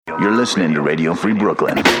You're listening to Radio Free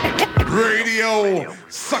Brooklyn. Radio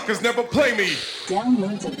suckers never play me.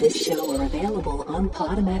 Downloads of this show are available on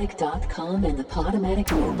Podomatic.com and the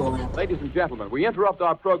Podomatic mobile app. Ladies and gentlemen, we interrupt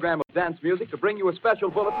our program of dance music to bring you a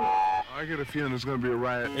special bulletin. I get a feeling there's gonna be a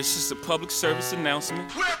riot. It's just a public service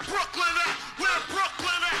announcement. Where Brooklyn at? Where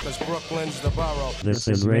Brooklyn at? Because Brooklyn's the borough. This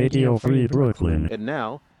is Radio Free Brooklyn. And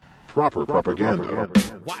now, Proper propaganda.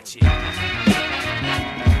 Watch it.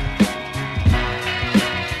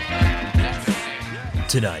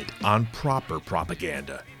 Tonight on Proper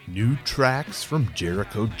Propaganda, new tracks from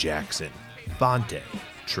Jericho Jackson, Phonte,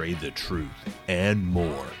 Trae the Truth, and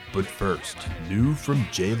more. But first, new from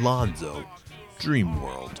Jay Lonzo, Dream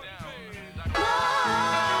World.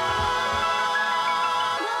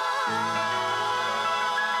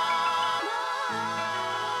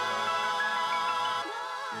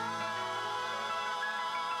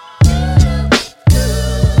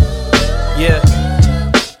 Yeah.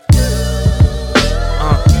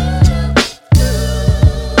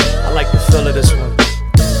 I like the feel of this one.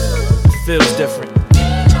 It feels different.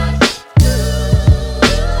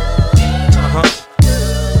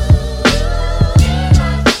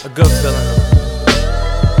 A good feeling.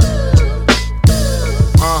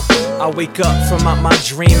 I wake up from out my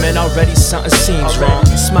dream and already something seems wrong.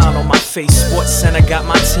 Smile on my face, Sports Center got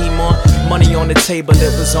my team on. Money on the table,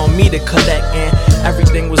 it was on me to collect, and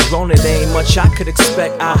everything was rolling, there ain't much I could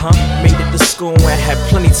expect. Made it to school and had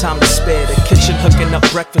plenty time to spare. The kitchen hooking up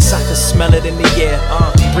breakfast, I could smell it in the air.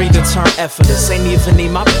 Breathing turned effortless, ain't even need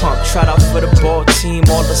my pump. Tried out for the ball team,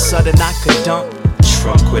 all of a sudden I could dunk.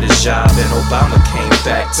 Trump quit his job and Obama came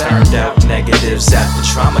back. Turned out negatives after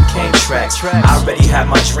trauma came tracks. I already had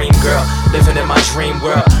my dream girl, living in my dream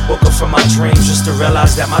world. Woke up from my dreams just to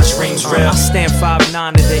realize that my dream's real. I stand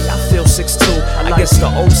 5'9" today, I feel 6'2". I guess the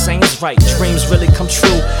old saying's right, dreams really come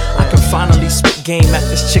true. I can finally spit game at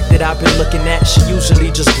this chick that I've been looking at. She usually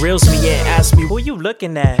just grills me and asks me, who you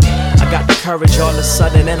looking at? I got the courage all of a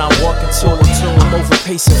sudden and I'm walking to her. I'm over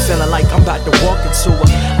pacing, feeling like I'm about to walk into her.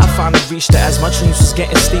 I finally reached her as my dreams was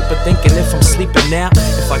getting steeper, thinking if I'm sleeping now,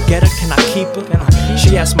 if I get her, can I keep her?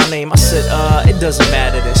 She asked my name, I said, it doesn't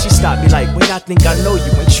matter. Then she stopped me like, wait, I think I know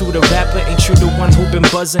you. Ain't you the rapper? Ain't you the one who been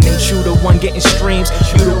buzzing? Ain't you the one getting streams?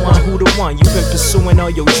 You the one who the one, you been pursuing all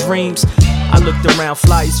your dreams. I looked around,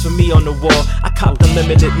 flyers for me on the wall. I copped the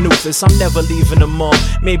limited Newfus, I'm never leaving the mall.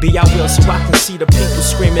 Maybe I will so I can see the people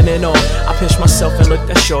screaming and all. I pinched myself and looked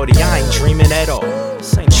at shorty, I ain't dreaming at all.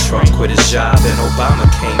 Trump quit his job and Obama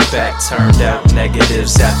came back. Turned out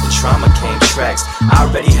negatives after trauma came tracks. I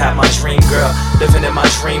already had my dream girl, living in my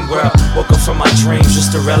dream world. Woke up from my dreams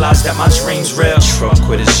just to realize that my dream's real. Trump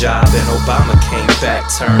quit his job and Obama came back.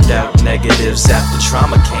 Turned out negatives after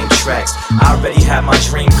trauma came tracks. I already had my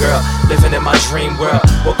dream girl, living in my dream world.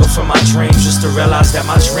 Woke up from my dreams just to realize that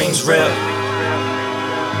my dream's real.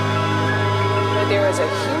 There is a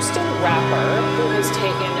Houston rapper who has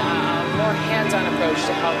taken a more hands-on approach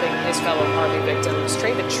to helping his fellow Harvey victims.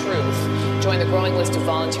 Trae the Truth joined the growing list of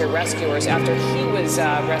volunteer rescuers after he was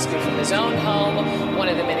rescued from his own home. One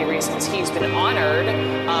of the many reasons he's been honored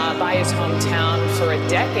by his hometown for a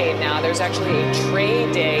decade now. There's actually a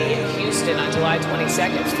Trae Day in Houston on July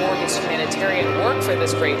 22nd for his humanitarian work for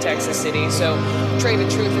this great Texas city. So Trae the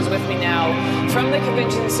Truth is with me now from the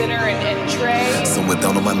convention center. And Trae, somewhere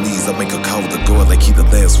down on my knees, I make a call to God like he the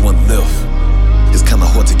last one left. It's kinda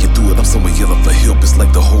hard to get through it, I'm somewhere yelling for help, it's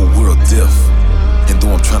like the whole world deaf. And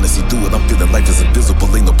though I'm trying to see through it, I'm feeling life is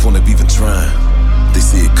invisible, ain't no point of even trying. They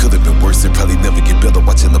say it could've been worse, it probably never get better,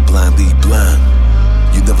 watching the blind lead blind.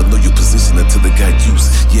 You never know your position until it got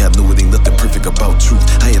used. Yeah, I know it ain't nothing perfect about truth.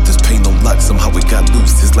 I had this pain on lock, somehow it got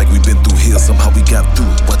loose. It's like we've been through hell, somehow we got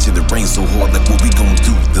through. Watching it rain so hard, like what we gon'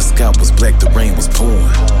 do? The sky was black, the rain was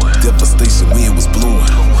pouring. Devastation, wind was blowing.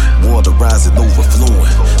 Water rising,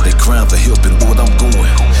 overflowing. They crying for help and Lord, I'm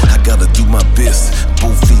going. I gotta do my best.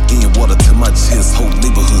 Both feet in water to my chest. Whole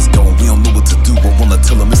neighborhood's gone, we don't know what to do. I wanna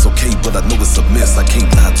tell them it's okay, but I know it's a mess. I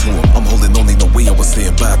can't lie to them. I'm holding on, ain't no way I was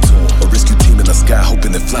saying bye to them. A rescue team in the sky,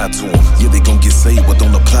 hoping it fly to them. Yeah, they gon' get saved, but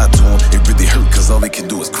don't apply to them. It really hurt, cause all they can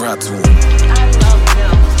do is cry to them. I love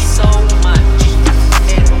them so much.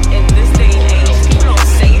 In this day and age, people don't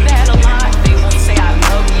say that a lot. They won't say I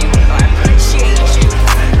love you or I appreciate you.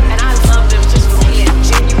 And I love them just for being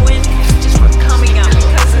genuine, just for coming out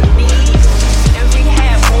because of me. And we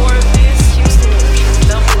had more of this, Houston would be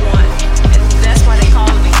number one. And that's why they call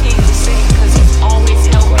him the king of the city, because he's always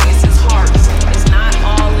helping. It's his heart. It's not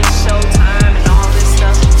all this showtime and all this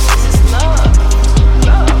stuff. It's just love.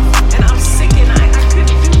 And I'm sick and I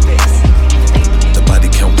couldn't do this. The body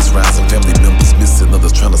count was rising,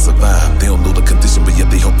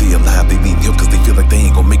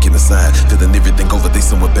 outside, feeling everything over, they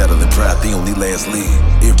somewhere battling pride. They only last lead,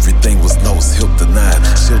 everything was lost, help denied.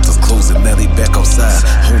 Shelters closing, now they back outside.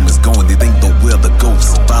 Home is gone, it ain't nowhere to go.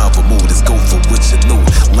 Survival mode is go for what you know.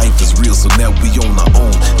 Life is real, so now we on our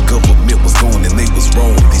own. Government was gone and they was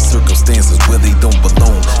wrong. These circumstances where they don't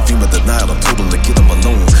belong. FEMA denied them, told them to get them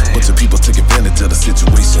alone. Bunch of people took advantage of the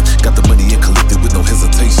situation. Got the money and collected with no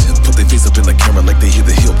hesitation. Put their face up in the camera like they hear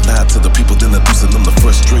the help. Lied to the people, then inducing them to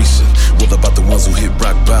frustration. What about the ones who hit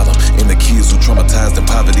rock bottom? And the kids who traumatized in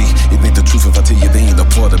poverty? It ain't the truth if I tell you they ain't a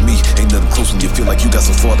part of me. Ain't nothing close when you feel like you got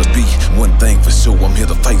so far to be. One thing for sure, I'm here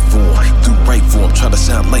to fight for them. Do right for them, try to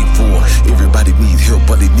shine light for them. Everybody need help,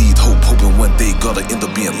 but they need hope. Hoping one day gotta end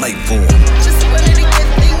up being light for them. Just wanted to get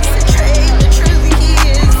things to Trae the Truth. He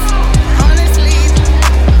is honestly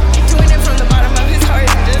doing it from the bottom of his heart.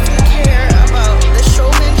 He doesn't care about the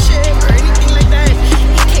showmanship or anything like that. He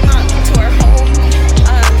came out to our home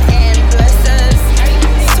and blessed us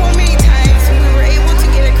so many times. We were able to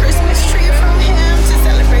get a Christmas tree from him to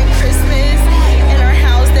celebrate Christmas in our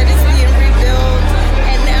house that is being rebuilt.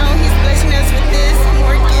 And now he's blessing us with this,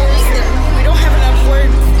 more gifts. And we don't have enough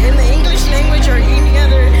words in the English language or any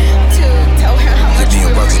other to tell him how much we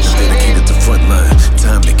appreciate dedicated to frontline.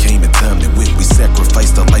 Time that came and time that went. We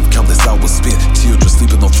sacrificed our life, countless hours spent. Children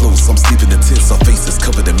sleeping on floors, some sleeping in tents. Our faces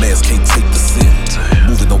covered in masks, can't take the scent.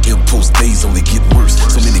 Moving on impulse, days only get worse.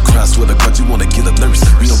 So many cries, swear to God, you wanna get a nurse.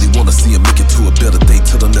 We only wanna see him make it to a better day.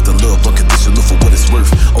 Tell them that the love unconditional for what it's worth.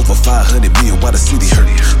 Over 500 million, why the city hurt?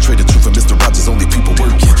 Trae the Truth and Mr. Rogers, only people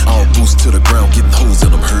working. All boost to the ground, getting holes in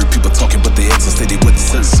them. Heard people talking, but they accents say they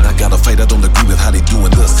wasn't certain. I gotta fight, I don't agree with how they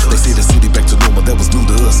doing us. They say the city back to normal, that was new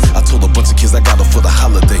to us. I told a bunch of kids I got them for the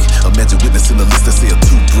holiday. Imagine witnessing a list that say a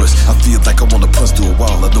toothbrush. I feel like I wanna punch through a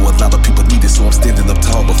wall. I know a lot of people need it, so I'm standing up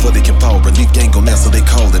tall before they can fall. Relief gang gon' answer, they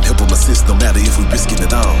call and help them assist, no matter if we risking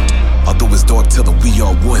it all. Although it's dark, tell them we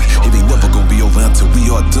are one. It ain't never gonna be over until we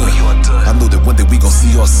are done. I know that one day we gon'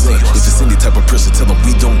 see our son. If it's any type of pressure, tell them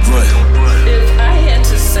we don't run. If I had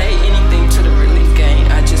to say anything to the relief gang,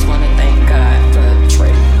 I just wanna thank God for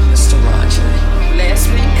Trae, Mr. Roger. Last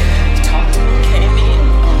week, he talked to me, came in,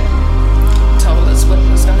 told us what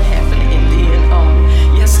was gonna happen, and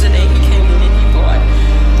then yesterday he came in and he bought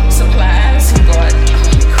supplies, he bought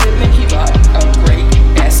equipment, he bought a great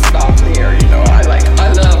basketball player. You know, I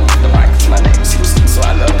love the Rockets. My name is Houston, so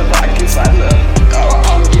I love the Rockets. I love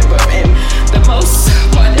all of the above. And the most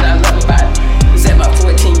part that I love about it is that my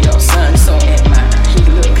 14-year-old son so admire.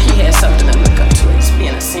 He has something to look up to. He's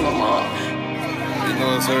being a single mom. You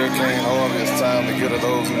know, it's Hurricane Home. It's time to get to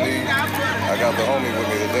those who need. I got the homie with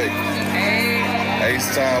me today. Hey,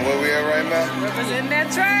 it's time. Where we at right now? Representing that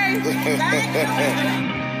Trae.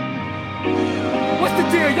 What's the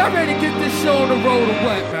deal? Y'all ready to get this show on the road or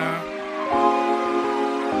what, man?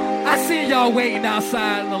 I see y'all waiting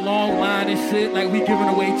outside in the long line and shit, like we giving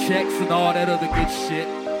away checks and all that other good shit.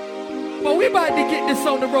 But we about to get this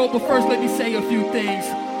on the road, but first let me say a few things.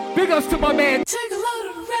 Big ups to my man. Take a load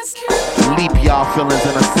of the rescue. Leap y'all feelings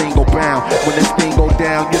in a single bound. When this thing go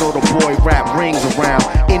down, you know the boy rap rings around.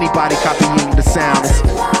 Anybody copying the sound is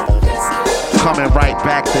coming right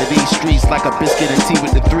back to these streets like a biscuit and tea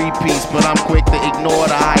with the 3-piece. But I'm quick to ignore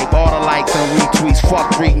the hype, all the likes and retweets.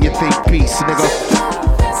 Fuck reading your think piece, nigga.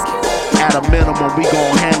 At a minimum, we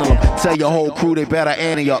gon' handle them. Tell your whole crew they better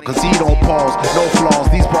ante up, cause he don't pause, no flaws,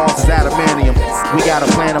 these balls is adamantium. We got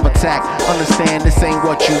a plan of attack, understand this ain't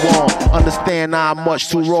what you want. Understand not much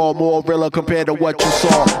too raw, more realer compared to what you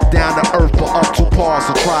saw. Down to earth but up to par,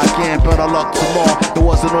 so try again, better luck tomorrow. There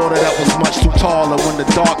was an order that was much too tall, and when the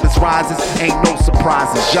darkness rises, ain't no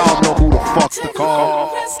surprises. Y'all know who the fuck's to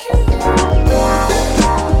call.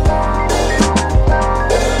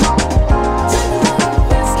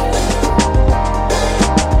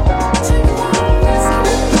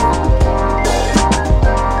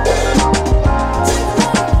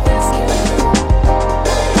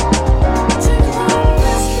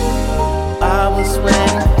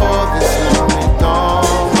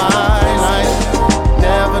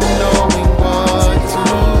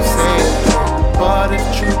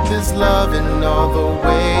 Love in all the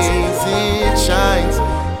ways it shines.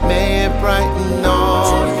 May it brighten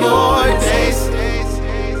all your days.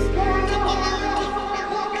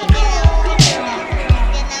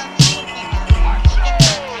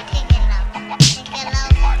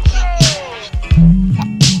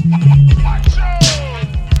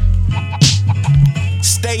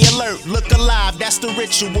 Stay alert, look alive, that's the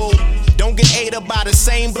ritual. Don't get ate up by the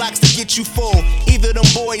same blocks to get you full. Either them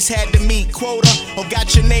boys had to meet quota or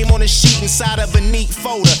got your name on a sheet inside of a neat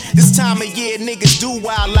folder. This time of year, niggas do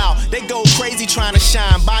wild out. They go crazy trying to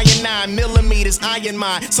shine. Buying 9mm iron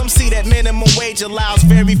mine. Some see that minimum wage allows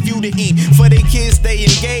very few to eat. For their kids, they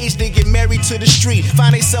engage, they get married to the street.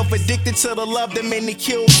 Find themselves addicted to the love that many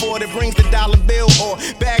kill for. That brings the dollar bill or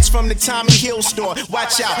bags from the Tommy Hill store.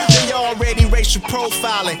 Watch out, they already racial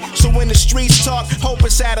profiling. So when the streets talk, hope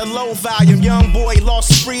it's at a low volume. Young boy lost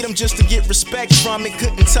his freedom just to get respect from it.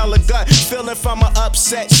 Couldn't tell a gut feeling from an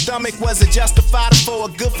upset stomach. Was it justified for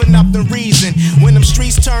a good for nothing reason? When them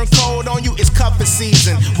streets turn cold on you, it's cuffing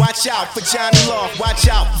season. Watch out for Johnny Love, watch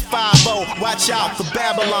out for 5-0, watch out for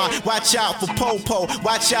Babylon, watch out for Popo,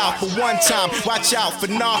 watch out for One Time, watch out for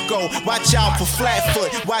Narco, watch out for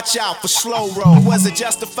Flatfoot, watch out for Slow Roll. Was it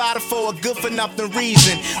justified for a good for nothing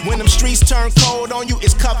reason? When them streets turn cold on you,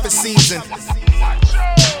 it's cuffing season.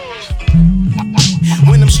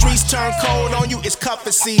 When them streets turn cold on you, it's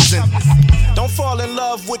cuffing season. Don't fall in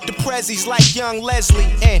love with the prezzies like young Leslie.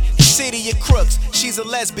 And the city of crooks, she's a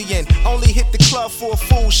lesbian. Only hit the club for a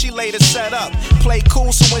fool, she later set up. Play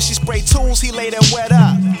cool, so when she spray tools, he later wet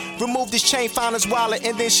up. Removed his chain, found his wallet,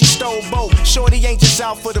 and then she stole both. Shorty ain't just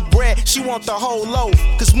out for the bread, she want the whole loaf.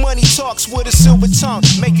 Cause money talks with a silver tongue.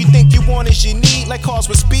 Make you think you want as you need, like cars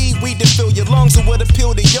with speed. Weed to fill your lungs, or would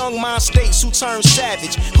appeal to young mind states who turn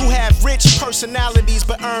savage. Who have rich personalities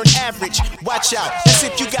but earn average. Watch out, that's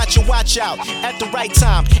if you got your watch out. At the right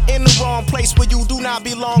time, in the wrong place where you do not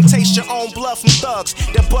belong. Taste your own blood from thugs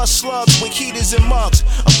that bust slugs with heaters and mugs.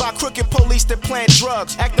 About crooked police that plant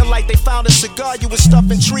drugs, acting like they found a cigar you was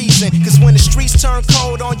stuffing treason. Cause when the streets turn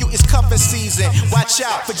cold on you, it's cuffing season. Watch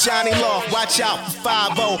out for Johnny Law, watch out for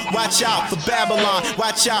 5-0, watch out for Babylon,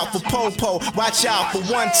 watch out for Popo, watch out for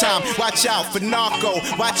One Time, watch out for Narco,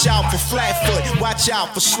 watch out for Flatfoot, watch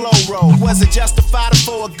out for Slow Roll. Was it justified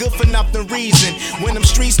for a good for nothing reason? When them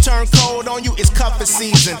streets turn cold on you, it's cuffing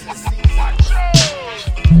season.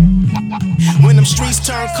 When them streets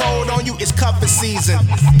turn cold on you, it's cuffing season.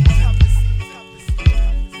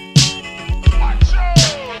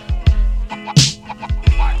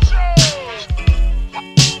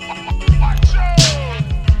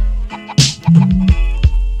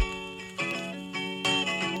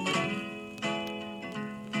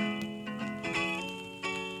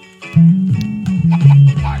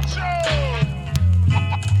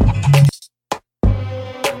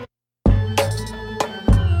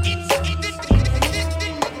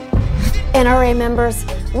 NRA members,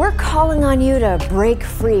 we're calling on you to break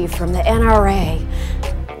free from the NRA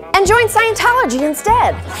and join Scientology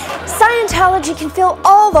instead. Scientology can fill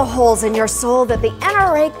all the holes in your soul that the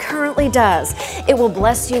NRA currently does. It will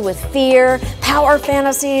bless you with fear, power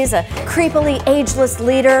fantasies, a creepily ageless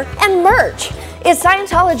leader, and merch. Is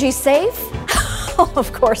Scientology safe? Oh,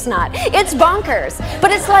 of course not. It's bonkers,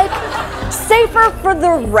 but it's like safer for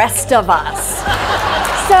the rest of us.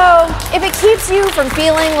 So, if it keeps you from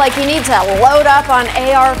feeling like you need to load up on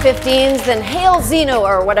AR-15s, then hail Xeno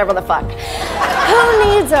or whatever the fuck. Who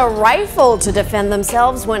needs a rifle to defend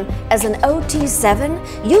themselves when, as an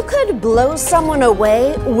OT-7, you could blow someone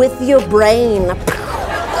away with your brain?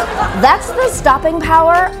 That's the stopping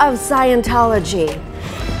power of Scientology.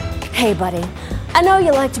 Hey, buddy. I know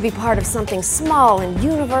you like to be part of something small and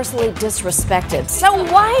universally disrespected, so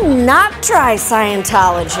why not try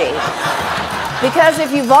Scientology? Because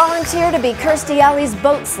if you volunteer to be Kirstie Alley's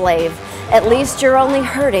boat slave, at least you're only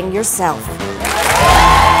hurting yourself.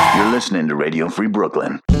 You're listening to Radio Free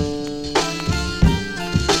Brooklyn.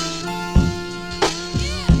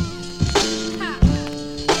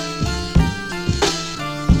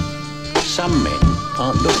 Some men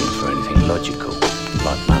aren't looking for anything logical,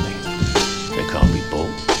 like money. They can't be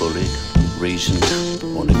bought, bullied, reasoned,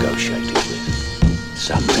 or negotiated with.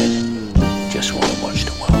 Some men just want to watch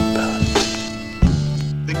the world burn.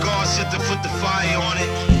 The guard said to put the fire on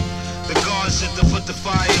it. The guard said to put the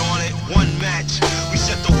fire on it. One match, we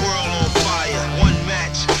set the world on fire. One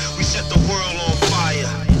match, we set the world on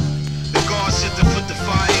fire. The guard said to put the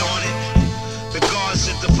fire on it. The guard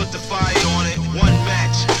said to put the fire on it. One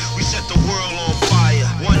match, we set the world on fire.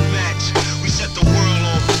 One match, we set the world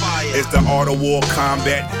on fire. It's the art of war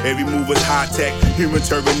combat. Every move is high tech. Human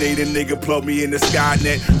Terminator nigga plug me in the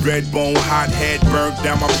Skynet. Red bone, hot head, burnt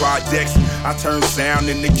down my projects. I turn sound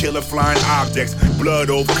into killer flying objects. Blood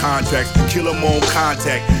over contracts, kill 'em on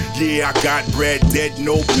contact. Yeah, I got bread, dead,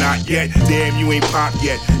 nope, not yet. Damn, you ain't pop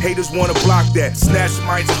yet. Haters wanna block that. Snatch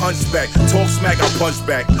mics, hunchback. Talk smack, I punch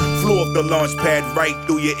back. Flew off the launch pad right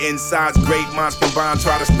through your insides. Great minds combined,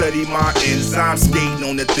 try to study my enzymes. Skating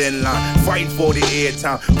on the thin line, fighting for the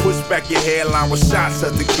airtime. Push back your hairline with shots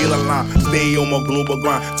of tequila line. Stay on my global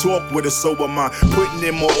grind, talk with a sober mind. Putting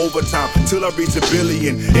in more overtime till I reach $1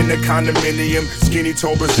 billion. In the condominium, skinny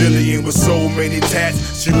tall Brazilian with so many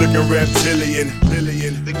tats, she looking reptilian.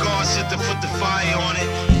 The guard said to put the fire on it.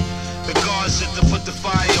 The guard said to put the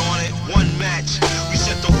fire on it. One match, we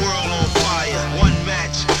set the world on fire. One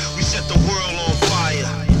match, we set the world on fire.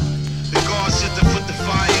 The guard said to put the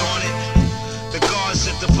fire on it. The guard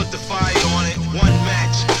said to put the fire on it. One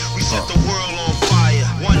match, we set the world on fire.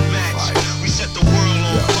 One match, we set the world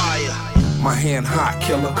on fire. My hand hot,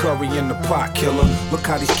 killer, curry in the pot, killer. Look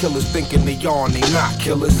how these killers thinking they are and they not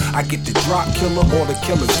killers. I get the drop killer or the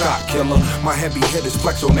killer stop killer. My heavy hitters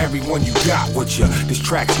flex on everyone you got with ya. This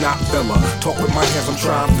track's not filler. Talk with my hands, I'm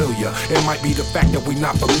trying to feel ya. It might be the fact that we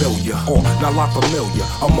not familiar, or not lot familiar.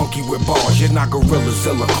 A monkey with bars, you're not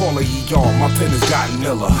Gorillazilla. Call it ER, my pen has gotten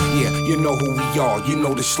iller. Yeah, you know who we are, you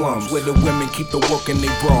know the slums where the women keep the work in they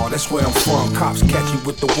bra. That's where I'm from. Cops catch you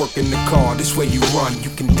with the work in the car. This way you run, you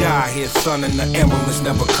can die here, son. And the ambulance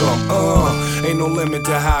never come. Ain't no limit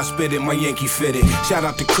to how I spit it, my Yankee fitted. Shout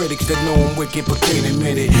out to critics that know I'm wicked but can't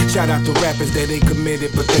admit it. Shout out to rappers that ain't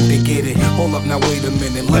committed but think they get it. Hold up, now wait a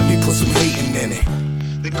minute, let me put some hating in it.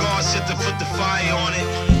 The guard said to put the fire on it.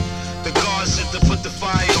 The guard said to put the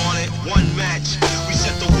fire on it. One match, we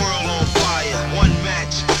set the world on fire. One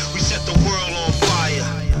match, we set the world on fire.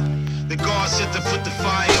 The guard said to put the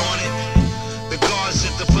fire on it. The guard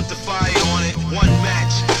said to put the fire on it. One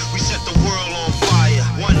match, we set the world on fire.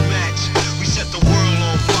 One match, we set the world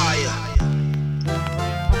on fire.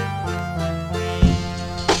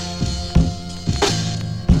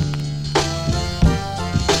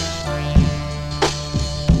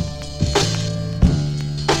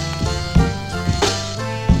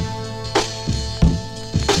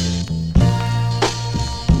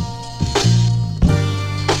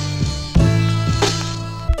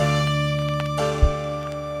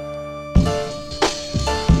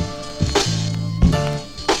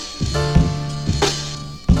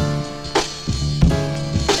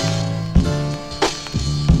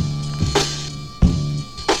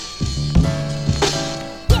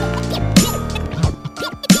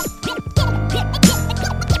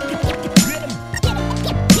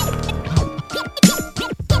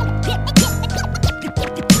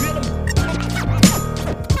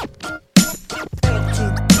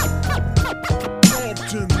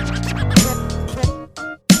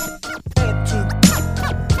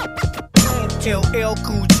 LL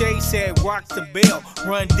Cool J said rock the bell.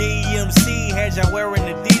 Run DMC had y'all wearing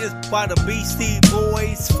Adidas while the Beastie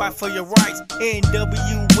Boys fight for your rights.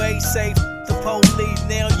 NWA safe the police.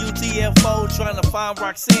 Now UTFO trying to find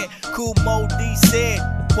Roxanne. Cool Mo D said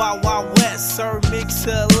Wild Wild West. Sir Mix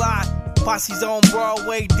a lot. Posse's on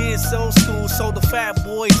Broadway did so school, so the Fat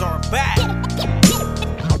Boys are back.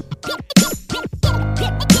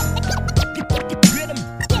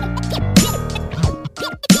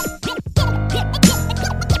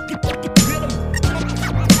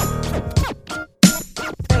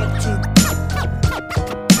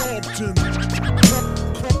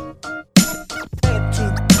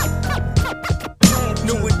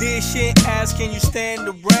 Ask, can you stand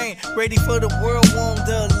the rain? Ready for the world, want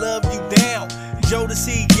to love you down.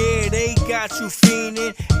 Jodeci, yeah, they got you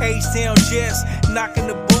fiending. H-Town Jets, knocking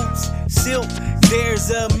the boots. Silk, there's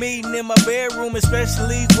a meeting in my bedroom,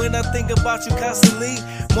 especially when I think about you constantly.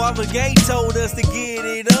 Marvin Gaye told us to get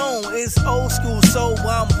it on. It's old school, so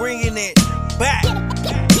I'm bringing it back.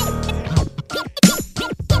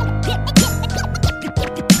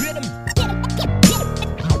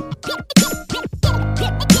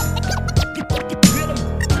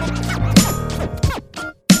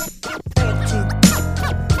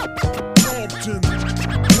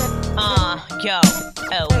 Yo,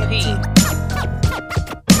 LP.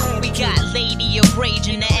 We got Lady of Rage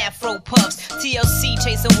in the Afro Puffs. TLC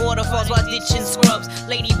chasing waterfalls while ditching scrubs.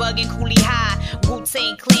 Ladybug and Coolie High.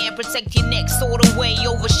 Wu-Tang Clan, protect your neck, sold away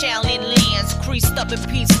over Shaolin lands. Creased up and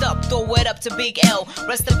pieced up, throw it up to Big L.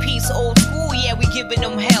 Rest in peace, old school, yeah, we giving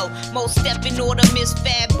them hell. Most step in order, Miss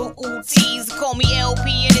Fab Booties. Call me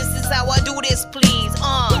LP, and this is how I do this, please.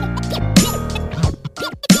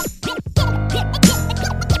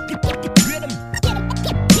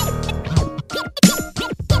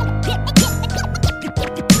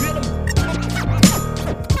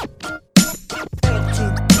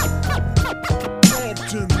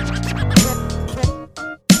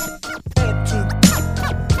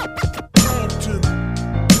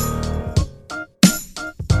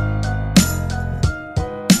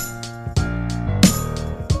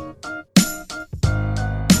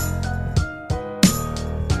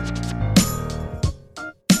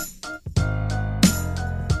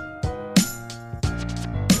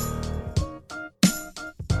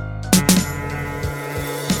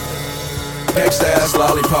 Gangsta ass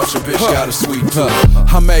lollipops, your bitch got a sweet tooth.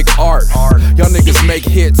 I make art, y'all niggas make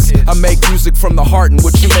hits. I make music from the heart, and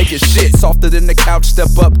what you make is shit. Softer than the couch, step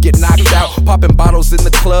up, get knocked out. Popping bottles in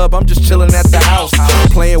the club, I'm just chilling at the house.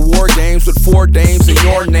 Playing war games with 4 dames in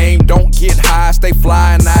your name. Don't get high, stay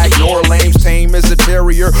fly, and I ignore lames. Tame as a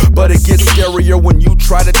terrier, but it gets scarier when you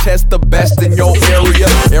try to test the best in your area.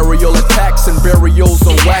 Aerial attacks and burials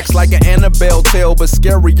on wax like an Annabelle tale, but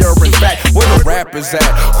scarier in fact. Where the rappers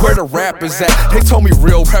at? Where the rappers at? They told me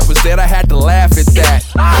real rappers dead, I had to laugh at that.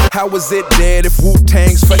 How is it dead if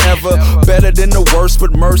Wu-Tang's forever? Better than the worst,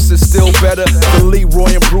 but Mercy's still better. The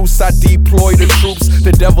Leroy and Bruce, I deploy the troops.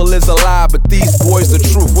 The devil is alive, but these boys the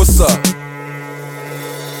truth. What's up?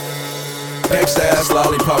 Gangsta ass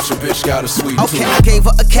lollipops, your bitch got a sweet tooth. Okay, I gave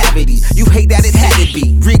her a cavity. You hate that it had to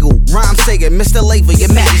be. Regal, rhyme sayer, Mr. Labor,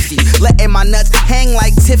 your majesty. Letting my nuts hang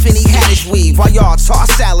like Tiffany Haddish weave. While y'all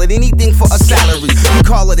toss salad, anything for a salary. You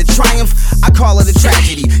call it a triumph, I call it a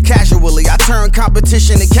tragedy. Casually, I turn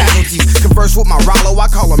competition to casualties. Converse with my Rollo,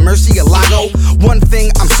 I call her Mercy a Lago. One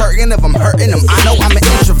thing I'm certain of, I'm hurting them. I know I'm an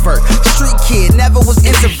introvert. Street kid, never was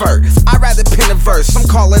introvert. I'd rather pen a verse, some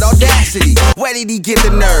call it audacity. Where did he get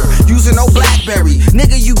the nerve? Using no Blackberry,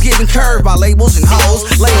 nigga, you getting curved by labels and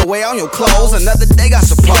hoes. Lay away on your clothes, another day I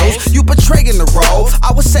suppose. You betraying the role,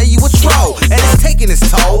 I would say you a troll, and it's taking its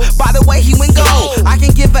toll. By the way, he went gold. I can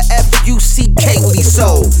give a F-U-C-K what he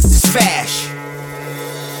sold. It's fash.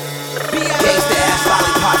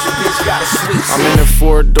 I'm in a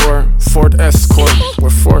 4-door Ford Escort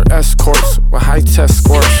with 4 escorts with high test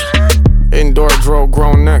scores. Indoor drove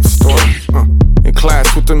grown next door. In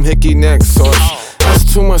class with them hickey neck swords.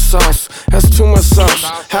 That's too much sauce, that's too much sauce.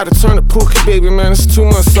 Had to turn to Pookie, baby, man, it's too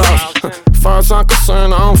much sauce. As far as I'm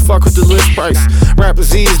concerned, I don't fuck with the list price.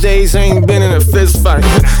 Rappers these days ain't been in a fist fight.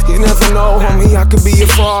 You never know, homie, I could be a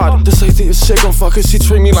fraud. This lady is shit gon' fuck her, she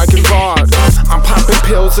treat me like a god. I'm popping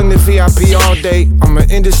pills in the VIP all day. I'm an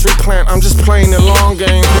industry plant, I'm just playing the long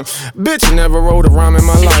game. Bitch, never rode a rhyme in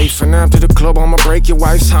my life. And after the club, I'ma break your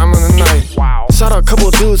wife's time in the night. Wow. Shout out a couple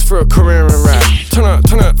of dudes for a career in rap. Turn up,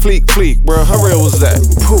 fleek, bro, how real was that?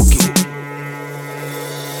 Pookie.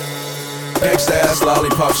 Gangsta ass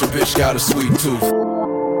lollipops, your bitch got a sweet tooth.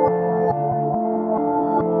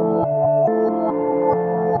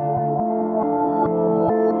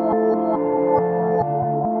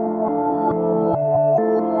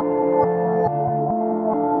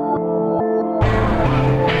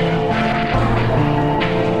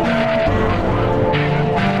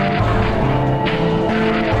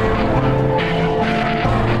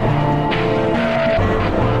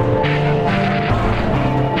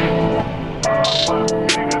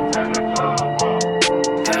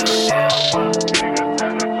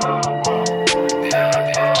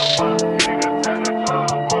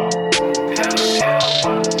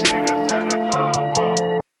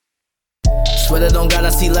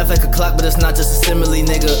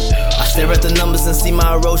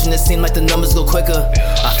 It seems like the numbers go quicker.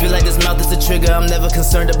 I feel like this mouth is the trigger. I'm never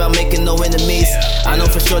concerned about making no enemies. I know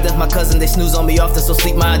for sure that's my cousin. They snooze on me often, so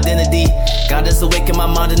sleep my identity. God is awake in my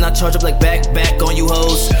mind and I charge up like back on you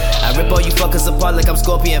hoes. I rip all you fuckers apart like I'm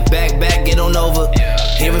Scorpion. Back, get on over.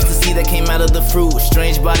 Here is the seed that came out of the fruit.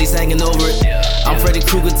 Strange bodies hanging over it. I'm Freddy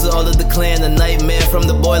Krueger to all of the clan. The nightmare from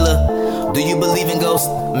the boiler. Do you believe in ghosts?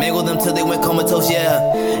 Mangle them till they went comatose, yeah.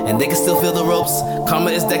 And they can still feel the ropes.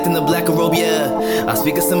 Karma is decked in the black robe, yeah. I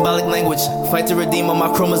speak a symbolic language. Fight to redeem all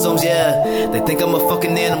my chromosomes, yeah. They think I'm a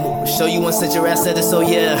fucking animal. Show you one since your ass said it, so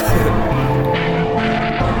yeah.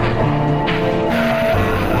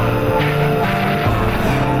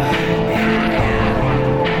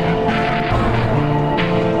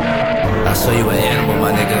 I'll show you an animal,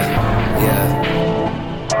 my nigga. Yeah.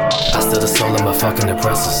 I still the soul of my fucking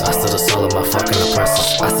oppressors. I still the soul of my fucking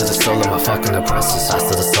oppressors. I still the soul of my fucking oppressors. I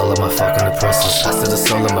still the soul of my fucking oppressors. I still the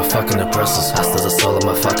soul of my fucking oppressors. I still the soul of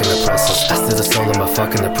my fucking oppressors. I still the soul of my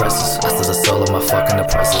fucking oppressors. I still the soul of my fucking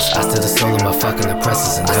oppressors. I still the soul of my fucking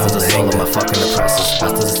oppressors. And now the soul of my fucking oppressors. I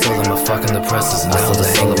still the soul of my fucking oppressors. And now the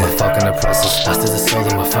soul of my fucking oppressors. I still the soul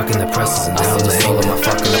of my fucking oppressors. And now the soul of my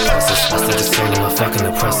fucking oppressors. I still the soul of my fucking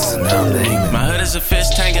oppressors. And now I'm the demon. My hood is a fish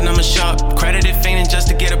tank and I'm a shark. Credited fiending just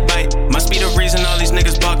to get a bite. Must be the reason all these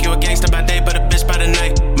niggas balk. You a gangster by day, but a bitch by the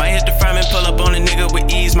night. Might hit the frame and pull up on a nigga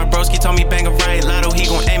with ease. My broski told me bang a right. Lotto, he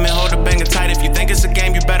gon' aim and hold the banger tight. If you think it's a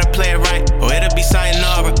game, you better play it right, or it'll be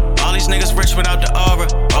sayonara. All these niggas rich without the aura.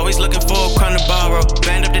 Always looking for a crumb to borrow.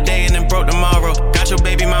 Band up today and then broke tomorrow. Got your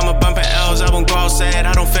baby mama bumping L's. I won't grow sad,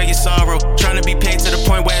 I don't feel your sorrow. Trying to be paid to the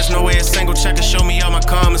point where there's no way a single check to show me all my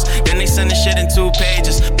commas. Then they send the shit in 2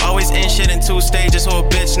 pages. Always in shit in in 2 stages. Who a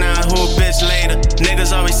bitch now, who a bitch later.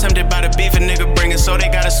 Niggas always tempted by the beef a nigga bringing, so they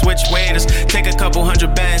gotta switch waiters. Take a couple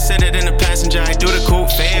 $100 bands, sit it in the passenger, I do the cool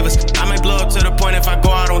favors. I might blow up to the point if I go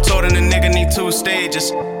out on tour, then the nigga need 2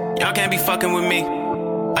 stages. Y'all can't be fucking with me.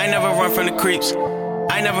 I never run from the creeps.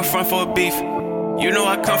 I never front for a beef. You know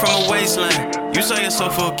I come from a wasteland. You sell your soul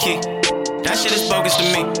for a key. That shit is bogus to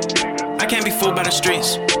me. I can't be fooled by the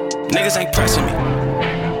streets. Niggas ain't pressing me.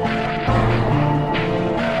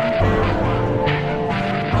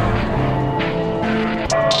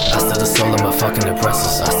 I still the soul of my fucking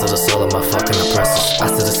oppressors. I still the soul of my fucking oppressors. I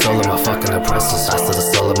still the soul of my fucking oppressors. I still the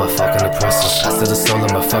soul of my fucking oppressors. I still the soul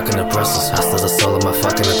of my fucking oppressors. I still the soul of my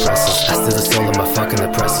fucking oppressors. I still the soul of my fucking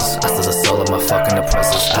oppressors. I still the soul of my fucking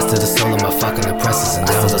oppressors. I still the soul of my fucking oppressors. And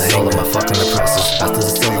I still the soul of my fucking oppressors. I still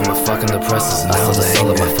the soul of my fucking oppressors. And I still the soul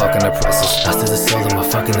of my fucking oppressors. I still the soul of my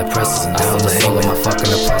fucking oppressors. And I still the soul of my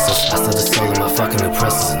fucking oppressors. I still the soul of my fucking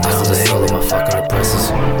oppressors. And I still the soul of my fucking oppressors.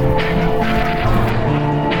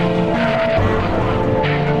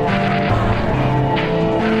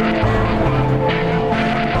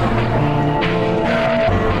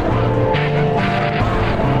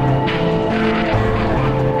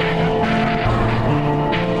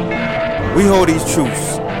 We hold these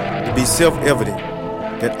truths to be self-evident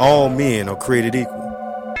that all men are created equal,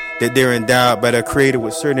 that they're endowed by their Creator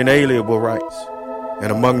with certain inalienable rights,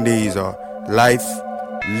 and among these are life,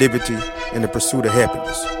 liberty, and the pursuit of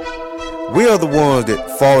happiness. We are the ones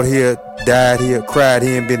that fought here, died here, cried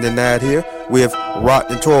here, and been denied here. We have rocked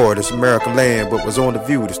and tore this American land, but was on the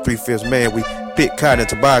view, this 3/5 man. We picked cotton and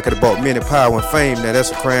tobacco that brought men power and fame. Now that's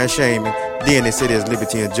a crying shame. And then they say there's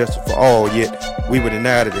liberty and justice for all, yet we were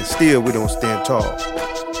denied it, and still we don't stand tall.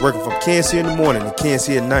 Working from Kansas in the morning to Kansas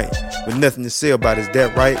at night, with nothing to say about it. Is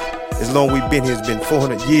that right? As long we've been here, it's been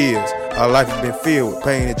 400 years. Our life has been filled with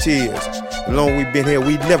pain and tears. As long we've been here,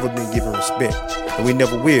 we've never been given respect, and we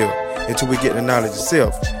never will until we get the knowledge of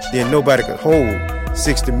self. Then nobody could hold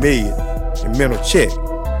 60 million in mental check.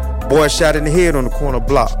 Boys shot in the head on the corner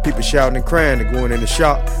block. People shouting and crying and going in the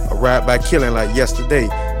shop. A ride by killing like yesterday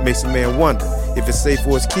makes a man wonder if it's safe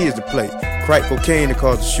for his kids to play. Crack cocaine to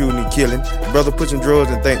cause the shooting and killing. Brother pushing drugs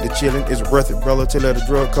and think the chilling is worth it, brother, to let a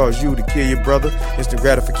drug cause you to kill your brother. Instant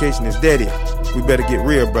gratification, is that it? We better get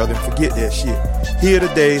real, brother, and forget that shit. Here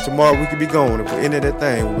today, tomorrow we could be gone. If we're into that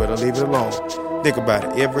thing, we better leave it alone. Think about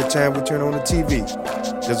it. Every time we turn on the TV,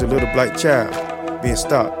 there's a little black child being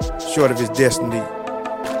stopped short of his destiny.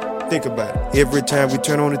 Think about it. Every time we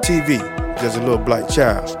turn on the TV, there's a little black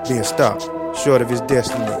child being stopped short of his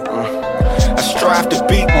destiny. I strive to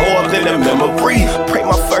be more than a memory. Pray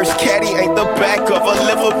my first caddy ain't the back of a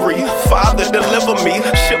livery. Father deliver me.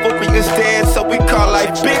 Chivalry is dead, so we call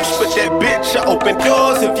life bitch. But that bitch, I open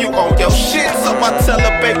doors if you own your shit. So I tell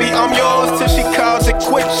her, baby, I'm yours till she calls it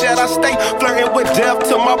quits. Yet I stay flirting with death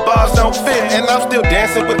till my bars don't fit. And I'm still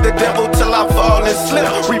dancing with the devil till I fall and slip.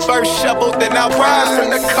 Reverse shovel, then I rise from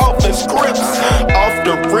the coffin scripts. Off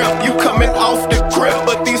the rip, you coming off the grip.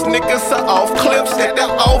 But these niggas are off clips that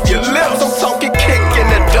they're off your lips. I'm talking kick in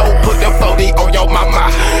the dough, put the Phonte on your mama.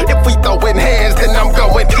 If we throwing hands, then I'm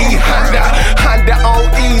going Honda. Honda on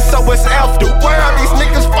E, so it's after world. These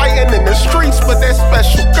niggas fighting in the streets for that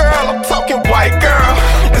special girl. I'm talking white girl.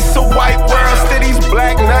 It's a white world, still these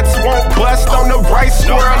black nuts won't bust on the right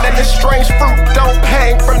swirl. And the strange fruit don't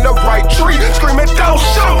hang from the right tree. Screaming, don't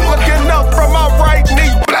shoot, looking up from my right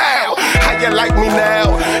knee. Blow. How you like me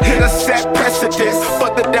now? Hit a set precedence,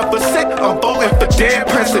 but the deficit, I'm voting for dead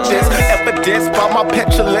presidents. Evidence by my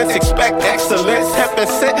petulance, expect excellence. Heaven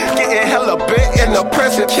sent, getting hella bent in the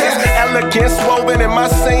present tense. Elegance woven in my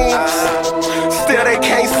scenes. Still they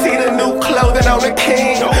can't see the new clothing on the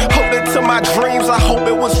king. Holding to my dreams, I hope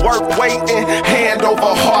it was worth waiting. Hand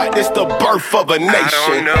over heart, it's the birth of a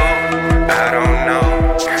nation. I don't know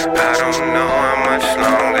how much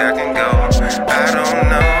longer I can go.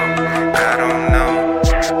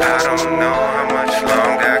 I don't know how much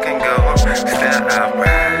longer I can go. Still I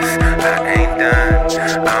rise, I ain't done.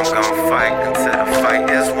 I'm gon' fight until the fight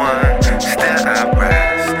is won. Still I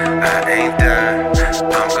rise, I ain't done.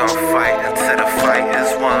 I'm gon' fight until the fight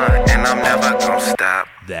is won. And I'm never gon' stop.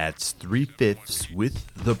 That's 3/5 with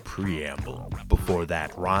the preamble. Before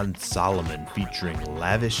that, Ron Solomon featuring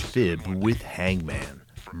Lavish Fib with Hangman.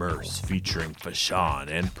 Merce featuring Fashawn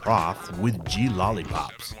and Prof with G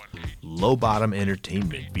Lollipops. Low Bottom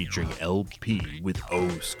Entertainment featuring LP with O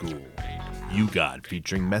School. You Got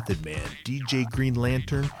featuring Method Man, DJ Green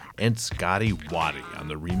Lantern, and Scotty Waddy on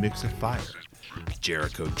the remix of Fire.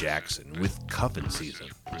 Jericho Jackson with Cuffin' Season.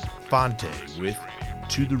 Phonte with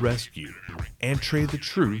to the Rescue, and Trae the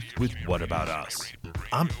Truth with What About Us.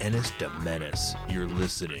 I'm Ennis de Menace. You're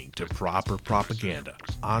listening to Proper Propaganda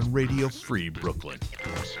on Radio Free Brooklyn.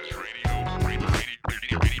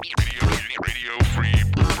 Radio Free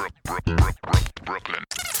Brooklyn.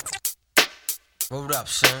 Word up,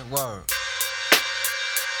 son. Word.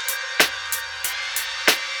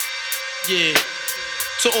 Yeah.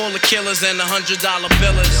 To all the killers and the $100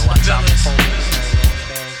 billers.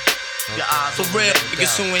 For real,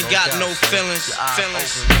 niggas who ain't got no feelings.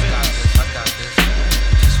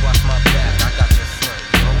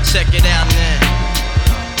 Check it out now.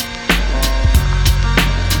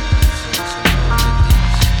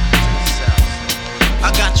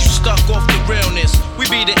 I got you stuck off the realness. We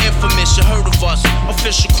be the infamous, you heard of us.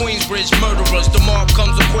 Official Queensbridge murderers. The mark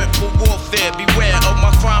comes equipped for warfare. Beware of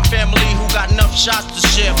my crime family who got enough shots to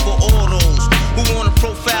share for all those who wanna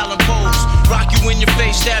profile and pose. Rock you in your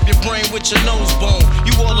face, stab your brain with your nose bone.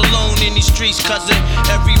 You all alone in these streets, cousin.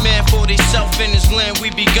 Every man for theyself in his land, we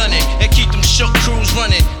be gunning. And keep them shook crews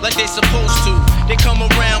running like they supposed to. They come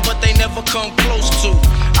around, but they never come close to.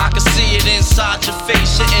 I can see it inside your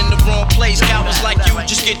face, you're in the wrong place. Cowards like you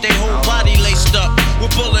just get their whole body laced up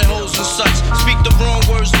with bullet holes and such. Speak the wrong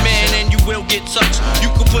words, man, and you will get touched. You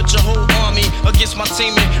could put your whole army against my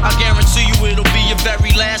team, and I guarantee you it'll be your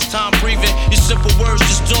very last time breathing. Your simple words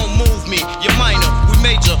just don't move me. You're minor, we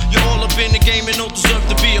major. You're all up in the game and don't deserve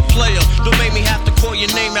to be a player. Don't make me have to call your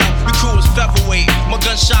name out. Your crew is featherweight. My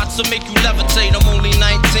gunshots will make you levitate. I'm only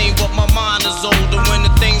 19, but my mind is older. When the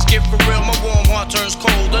things get for real, my warm heart turns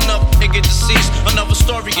cold. Enough nigga deceased, another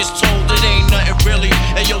story is told. It ain't nothing really.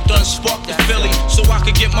 And yo, done sparked the Philly, so I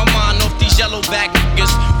could get my mind off these yellow back niggas.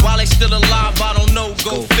 While they still alive, I don't know.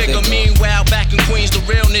 Go figure. Meanwhile, back in Queens, the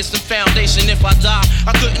realness and foundation. If I die,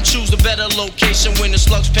 I couldn't choose a better location. When the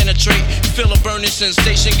slugs penetrate, you feel a burning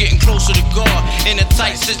sensation, getting closer to God in a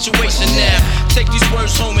tight situation. Now, take these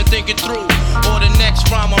words home and think it through, or the next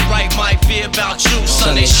rhyme I write might be about you.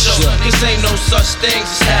 Son, they shook. Cause ain't no such things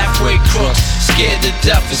as halfway crooks. Scared to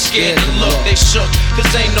death and scared to look. They shook. Cause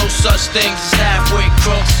ain't no such things as halfway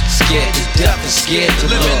crooks. Scared to death and scared to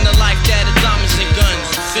look. Living the life that is diamonds and guns.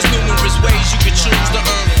 There's numerous ways you can choose to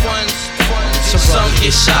earn funds. Some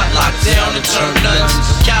get shot, locked down, and turn nuns.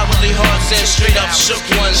 Cowardly hearts and straight up shook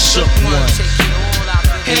ones.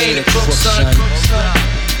 He ain't a crook, son.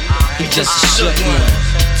 He just a shook one.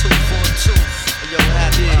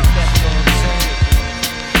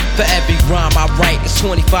 For every rhyme I write, it's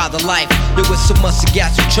 25 to life. There was so much I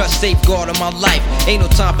got to trust, safeguard in my life. Ain't no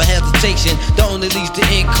time for hesitation, that only leads to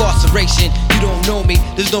incarceration. You don't know me,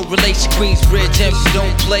 there's no relation. Queensbridge, and you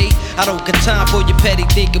don't play. I don't got time for your petty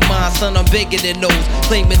thinking, mine, son, I'm bigger than those.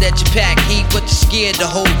 Claiming that you pack heat, but you're scared to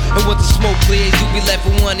hold. And once the smoke clears, you be left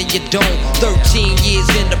with one and you don't. 13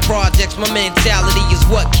 years in the projects, my mentality is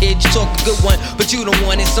what, kid? You talk a good one, but you don't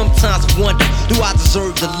want it. Sometimes I wonder, do I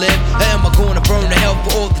deserve to live? Or am I gonna burn to hell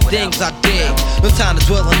for all the things I did? No time to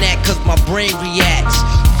dwell on that, cause my brain reacts.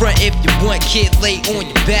 Front if you want, kid, lay on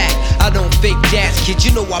your back. I don't fake jazz, kid,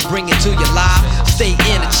 you know I bring it to your life. Stay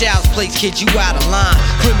in a child's place, kid, you out of line.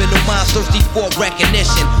 Criminal minds thirsty for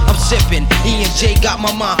recognition. I'm sipping, E&J got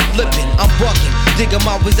my mind flipping. I'm bucking, digging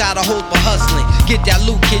my ways out of hope for hustling. Get that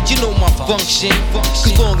loot, kid, you know my function.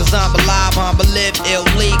 Cause long as I'm alive, I'ma live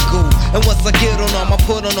illegal. And once I get on them, I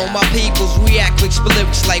put on all my peoples. React quick, split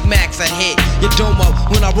lyrics like Max, I hit your domo.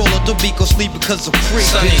 When I roll up the beat, go sleep because I'm free.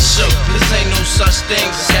 Son, they shook, cause ain't no such thing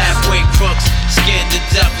as halfway crooks. Scared to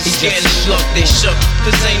death and scared to look. They shook,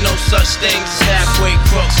 cause ain't no such thing as halfway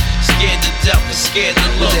crooks. Scared to death and scared to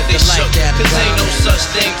look. They shook, cause ain't no such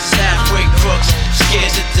thing as halfway crooks.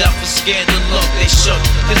 Scared to death and scared to look. They shook,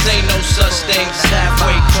 cause ain't no such thing as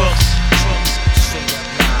halfway crooks.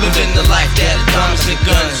 Living the life that is diamonds and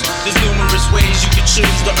guns. There's numerous ways you can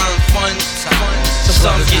choose to earn funds.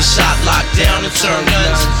 Some get shot, locked down, and turn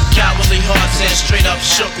nuns. Cowardly hearts and straight up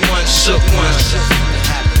shook ones. Shook ones.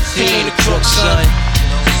 He ain't a crook, son.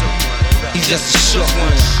 He's just a shook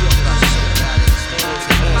one.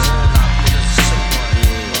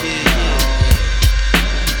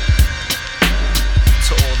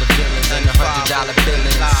 To all the villains and the $100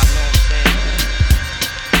 billings.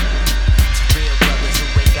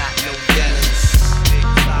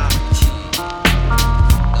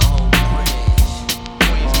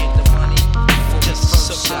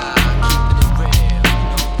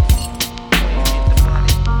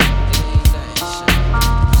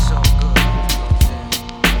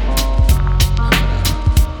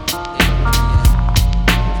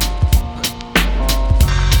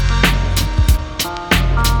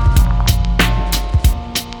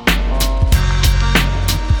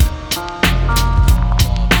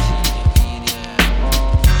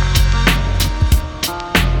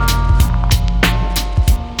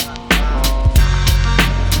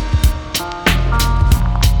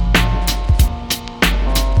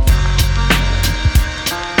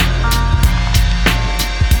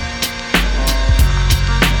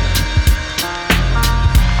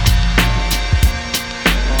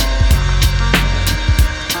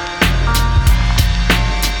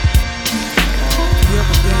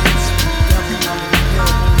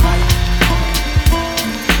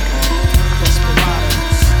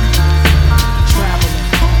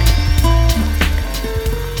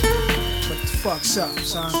 What's up,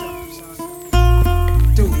 son?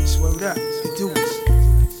 Do this, word up, do this.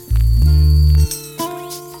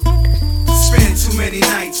 Spend too many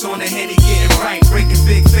nights on the Henny getting right, breaking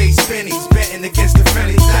big face pennies, betting against the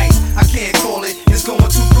friendly dice. I can't call it, it's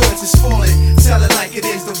going too good to spoil it. Tell it like it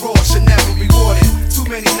is, the raw should never be rewarded. Too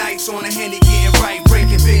many nights on the Henny getting right,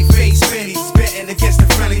 breaking big face pennies, betting against the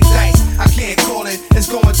friendly dice. I can't call it,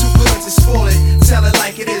 it's going too good to spoil it. Tell it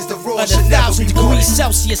like it is, the raw should never be rewarded. 1,000 degrees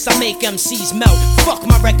Celsius, I make MCs melt. Fuck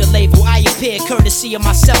my record label, I appear courtesy of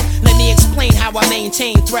myself. Let me explain how I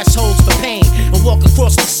maintain thresholds for pain and walk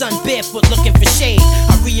across the sun barefoot looking for shade.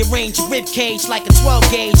 I rearrange your rib cage like a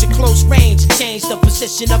 12 gauge at close range and change the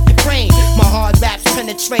position of your brain. My hard raps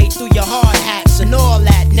penetrate through your hard hats and all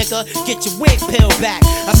that, nigga. Get your wig peeled back.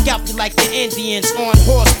 I scalp you like the Indians on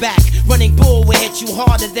horseback. Running bull will hit you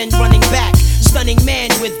harder than running back. Stunning man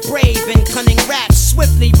with brave and cunning raps,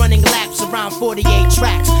 swiftly running laps around 48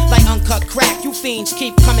 tracks. Like uncut crack, you fiends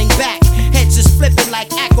keep coming back. Heads is flipping like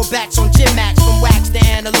acrobats on gym mats. From wax to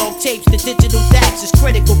analog tapes to digital DAX is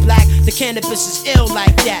critical black. The cannabis is ill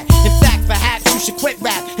like that. In fact, perhaps you should quit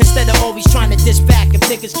rap instead of always trying to diss back. If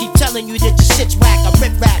niggas keep telling you that your shit's whack, I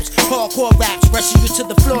rip raps, hardcore raps, rushing you to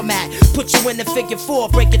the floor mat. Put you in the figure 4,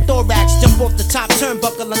 break your thorax, jump off the top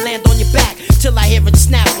turnbuckle and land on your back till I hear it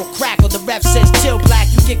snap or crack or the ref says chill black.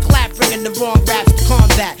 You get clapped bringing the wrong raps to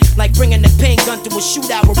combat, like bringing the pain gun to a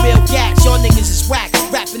shootout with real gas. Y'all niggas is whack,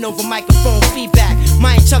 rapping over microphone feedback.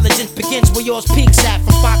 My intelligence begins where yours peaks at.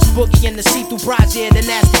 From Fox Boogie and the see-through brazier, then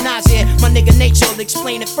ask Nazier. My nigga Nature will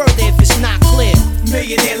explain it further if it's not clear.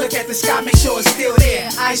 Millionaire, look at the sky, make sure it's still there.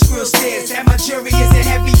 Ice grill stairs, and my jury is a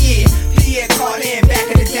heavy ear. Pierre Cardin, back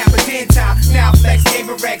in the dapper den time. Now flex,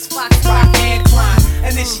 Averex, Fox, Rock, and Climb.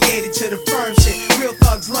 Initiated to the firm shit. Real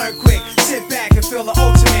thugs learn quick. Sit back and feel the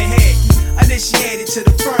ultimate hit. Initiated to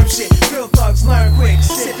the firm shit. Real thugs learn quick.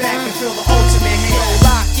 Sit back and feel the ultimate hit.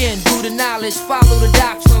 Lock in, do the knowledge, follow the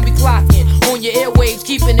doctrine. We clocking on your airwaves,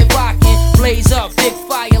 keeping it rocking. Blaze up, big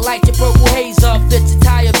fire, light your purple haze up. Bitch,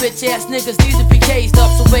 tire, bitch ass niggas need to be cased up.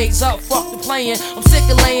 So raise up, fuck the playing. I'm sick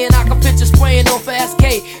of laying, I can picture spraying off of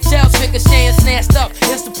SK. Shells ricocheting, snatched up.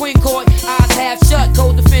 It's the Supreme Court, eyes half shut.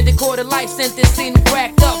 Co-defendant, court of life sentence, seen the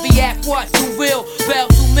cracked up. Be at what? Too real, bell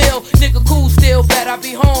 2 mil. Nigga cool still, bet I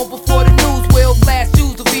be home before the news will. Blast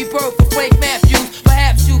shoes, the rebirth for fake Matthews.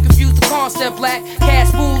 Perhaps you confuse the concept, black.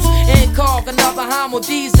 Cash moves, and carve another homo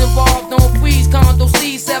D's involved. Don't freeze, condo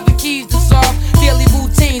C's, 7 keys dissolve. Daily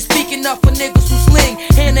routine, speaking up for niggas who sling.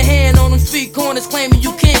 Hand to hand on them street corners, claiming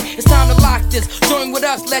you king. It's time to lock this. Join with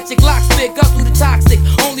us, let your Glock spit, up through the toxic.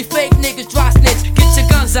 Only fake niggas dry snitch. Get your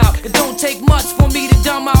guns out. It don't take much for me to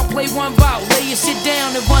dumb out. Play one bout, lay your shit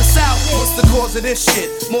down and run south. What's the cause of this shit?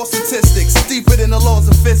 More statistics, deeper than the laws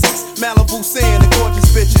of physics. Malibu sand and gorgeous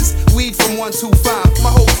bitches. Weed from 125, my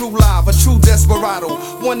whole crew live. A true desperado,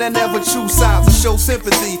 one that never choose sides or show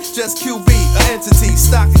sympathy. Just QB, an entity,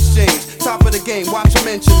 stock exchange. Top of the game, watch them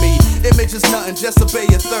mention me. Image is nothing, just obey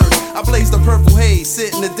your thirst. I blaze the purple haze,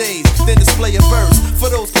 sit in the days, then display a verse. For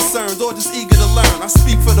those concerned or just eager to learn, I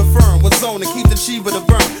speak for the firm, with zone and keep the chiva to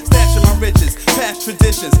burn. Stashing my riches, past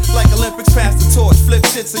traditions, like Olympics pass the torch. Flip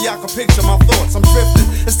shit so y'all can picture my thoughts. I'm drifting,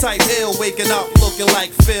 it's type ill, waking up looking like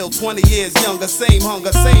Phil. 20 years younger, same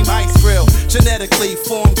hunger, same ice grill. Genetically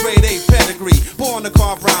formed grade A pedigree. Born to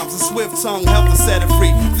carve rhymes, a swift tongue help to set it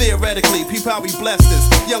free. Theoretically, peep how we blessed this.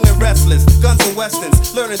 Young and restless, guns and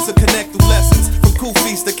westerns, learning to connect through lessons. From cool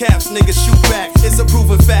feast to caps, niggas shoot back. It's a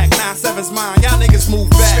proven fact, 9-7's mine, y'all niggas move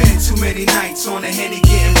back. Spend too many nights on the Henny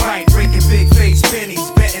getting right, breaking big face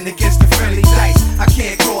pennies, betting against the friendly dice. I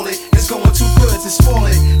can't call it, it's going too good to spoil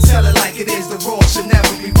it. Tell it like it is, the raw should never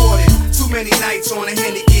be rewarded. Too many nights on the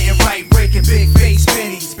Henny getting right, breaking big face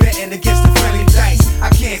pennies, betting against the friendly dice. I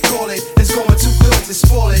can't call it, it's going too good to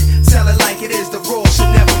spoil it. Tell it like it is, the raw should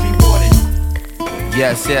never be rewarded.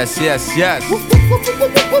 Yes, yes, yes, yes.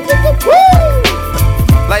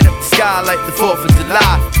 Light up the sky like the 4th of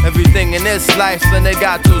July. Everything in this life, then they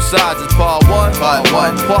got 2 sides. It's part 1, part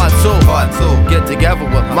 2. Get together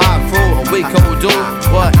with my crew and we gon' do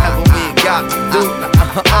whatever we got to do.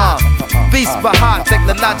 Beast by heart,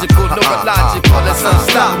 technological, neurological, that's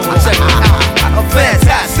unstoppable. Check it out, I'm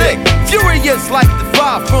fantastic. Furious like the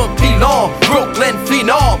 5 from Pelon, Brooklyn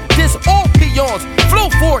phenom. This all peons, flow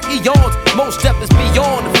for eons. Most depth is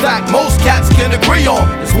beyond the fact most cats can agree on.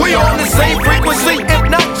 Is we on the same frequency? If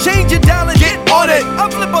not, change it down and get on it. I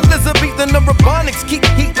flip Elizabethan numbers, keep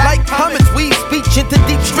heat like comets. We speech into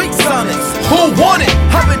deep street sonics. Who want it?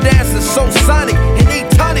 Heaven dance is so sonic and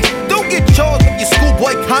atonic. Don't get charged with your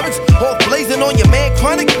schoolboy comics. All blazing on your man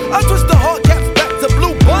chronic. I twist the hard caps back to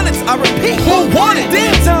blue bonnets. I repeat, who want it?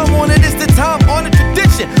 Damn time on it, it's the time on the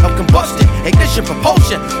tradition of combustion. Ignition motion,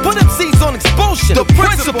 propulsion. Put MCs on expulsion. The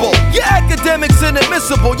principle. Your academics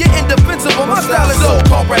inadmissible. You're indefensible. My style is so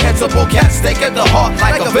comprehensible. Cats stake at the heart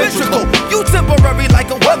like a ventricle. You temporary like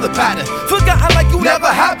a weather pattern. Forgotten like you never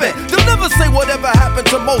happened. They'll never say whatever happened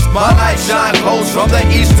to most. My light shine close from the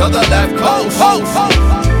east to the left coast.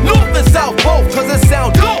 North and south both, cause it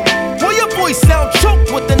sound dope. Well, your voice sound choked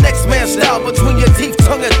with the next man's style between your teeth,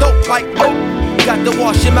 tongue and dope like oh. Got to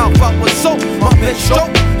wash your mouth out with soap. My pen stroke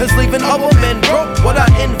is leaving other men broke. What I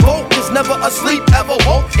invoke is never asleep, ever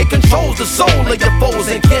woke. It controls the soul of your foes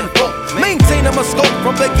and kinfolk. Maintaining my scope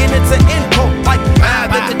from beginning to end quote. Like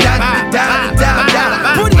down.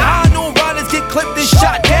 Pretty high, no riders get clipped and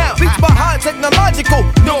shot down. Beats by high technological,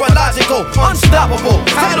 neurological, unstoppable.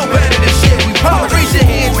 Title better than shit. We promise. Raise your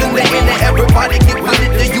hands in the air, everybody get with it.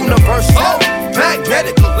 The universal,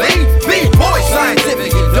 magnetically, B-boy scientific.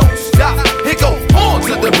 You don't stop. It go on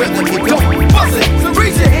to the rhythm. You don't buzz it. So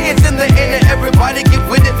raise your hands in the air, everybody get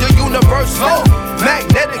with it. The universal,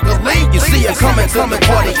 magnetically. You see it coming,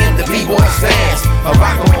 party in the B-boy stance. A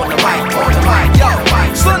rocker on the mic, yo.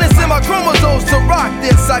 Son, it's in my chromosomes to rock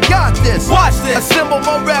this. I got this. Watch this. Assemble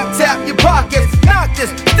my rap, tap your pockets. Knock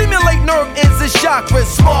this. Stimulate nerve ends and chakras.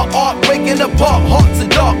 Smart art, breaking apart hearts of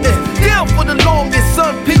darkness. Down for the longest,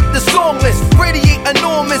 sun peak the songless. Radiate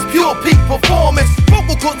enormous, pure peak performance.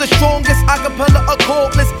 Vocal cords the strongest, acapella a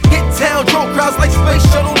chordless. Hit town, draw crowds like space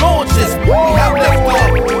shuttle launches. We have left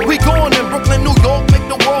off. We going in Brooklyn, New York, make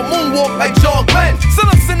the world moonwalk like John Glenn. Son,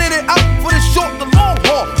 I'm sending it out for the short, the long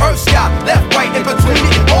haul. Earth, sky, left, right, in between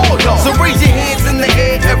it and all y'all. So raise your hands in the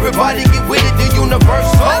air, everybody get with it. The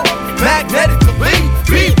universal, magnetically,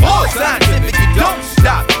 B-boy scientific. You don't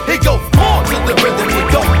stop. It go on to the rhythm. You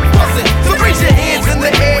don't buzz it. So raise your hands in the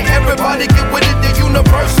air, everybody get with it. The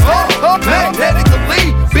universal,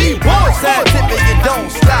 magnetically, B-boy scientific. You don't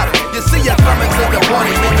stop. You see you coming to the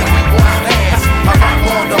party in the B-boy stance. I rock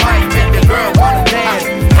on the mic, make the girl wanna dance.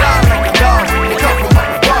 Fly like a dog, they come from up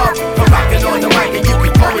above. I'm rocking on the mic and you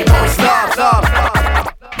can call me on stop.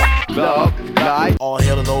 Love, light. All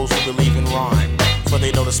hail to those who believe in rhyme, for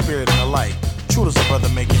they know the spirit and the light. True does a brother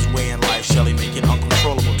make his way in life, shall he make it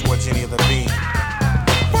uncontrollable towards any other being?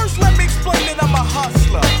 First, let me explain that I'm a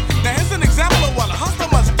hustler. Now, here's an example of what a hustler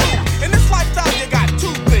must do. In this lifestyle, you got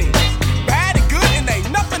two things: bad and good, and ain't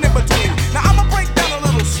nothing in between. Now, I'ma break down a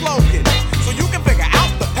little slogan so you can figure out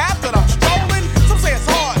the path that I'm strolling. Some say it's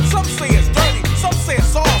hard, some say it's dirty, some say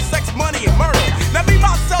it's all sex, money, and murder. Now, me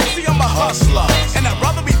myself, see, I'm a hustler, and I'd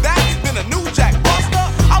rather be that than a new jack buster.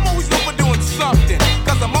 I'm always known for doing something,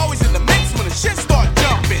 cause I'm always in the mix when the shit start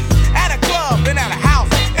jumping. At a club and at a house,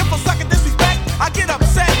 if I suck at disrespect, I get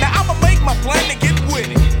upset. Now I'ma make my plan to get with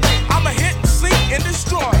it. I'ma hit and sink and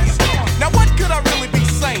destroy it. Now what could I really be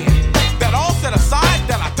saying? That all set aside,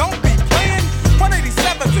 that I don't be playing?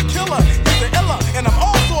 187's a killer, he's an iller, and I'm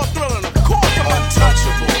also a thriller, and of course I'm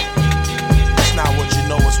untouchable. It's not what you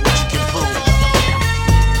know, it's what you can prove.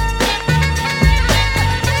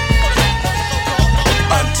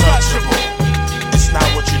 Untouchable. It's not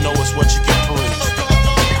what you know, it's what you can prove.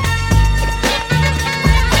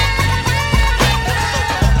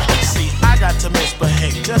 See, I got to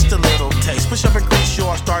misbehave, just a little taste. Push up and crease,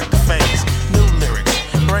 sure, start to phase. New lyrics,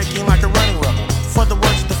 breaking like a running rebel. For the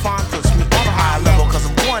words that define puts me on a high level, cause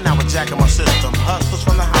I'm going out with Jack in my system. Hustlers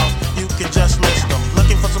from the house, you can just list them.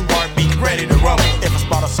 Looking for some heartbeat, ready to rumble. If I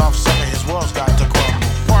spot a soft sucker, his world's got to crumble.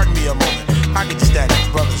 Pardon me a moment, I get you static.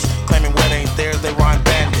 Brothers claiming what ain't theirs, they rhyme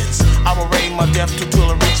bandits. I will raid my death till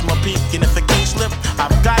I reach my peak, and if it can't slip,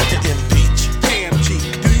 I've got to impeach. KMG,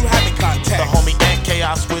 do you have any contact? The homie and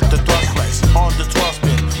chaos with the thrust flex. On the 12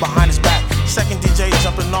 spin, behind his back. Second DJ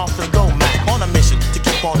jumping off his go mat. On a mission to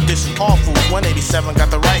keep on dishing all fools. 187 got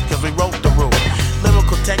the right, cause we wrote the rule.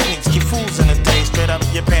 Lyrical techniques keep fools in the day. Straight up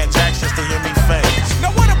your pan jacks just to hear me phase.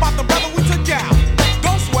 Now what about the brother we took out?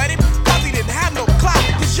 Don't sweat it, cause he didn't have no clout.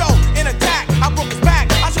 Cause yo, in attack, I broke his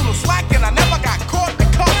back. I showed no slack and I never got caught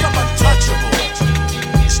because I'm untouchable.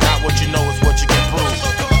 It's not what you know, it's what you can prove.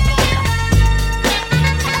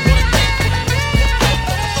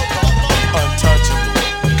 Untouchable.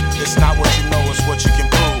 It's not what you know, it's what you can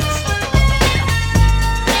prove.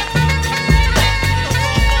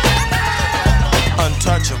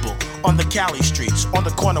 Untouchable. On the Cali streets, on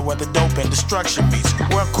the corner where the dope and destruction meets.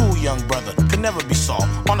 Where a cool young brother could never be soft.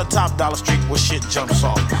 On the top dollar street where shit jumps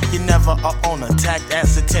off. You're never a owner, tagged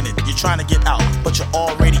as a tenant. You're trying to get out, but you're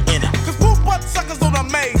already in it. Cause poop butt suckers don't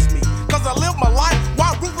amaze me. Cause I live my life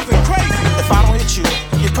while ruthless and crazy. If I don't hit you,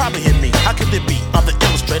 you probably hit me. How could it be? I'm the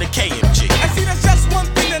illustrator KMG. And see, that's just one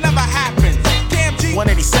thing that never happens. KMG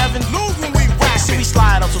 187 lose when we rapping. See, we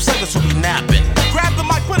slide on some suckers who be napping. Grab the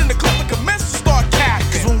mic, put in the clip and commence to start capping.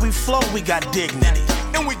 Cause when we flow, we got dignity.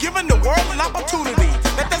 And we're giving the world an opportunity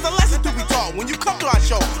that there's a lesson to be taught when you come to our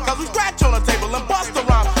show. Cause we scratch on the table and bust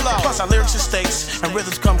around flow. Plus our lyrics are stakes and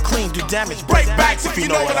rhythms come clean, do damage, break backs if you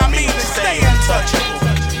know what I mean. And stay untouchable.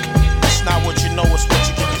 It's not what you know, it's what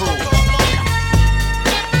you can prove.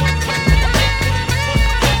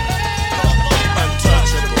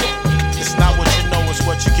 Untouchable. It's not what you know, it's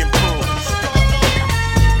what you can prove.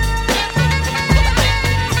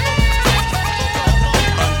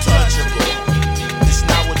 Untouchable. It's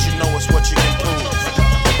not what you know, it's what you can prove.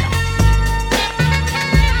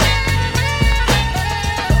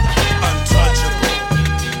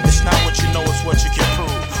 Untouchable. It's not what you know, it's what you can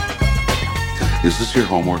prove. Is this your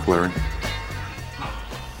homework, Larry?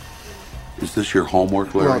 Is this your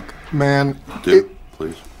homework, Larry? Look, man. Please.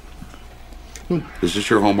 Is this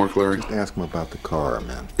your homework, Larry? Just ask him about the car,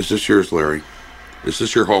 man. Is this yours, Larry? Is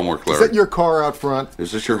this your homework, Larry? Is that your car out front?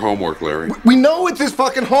 Is this your homework, Larry? We know it's his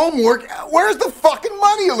fucking homework. Where's the fucking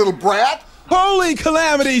money, you little brat? Holy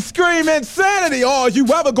calamity, scream insanity. All you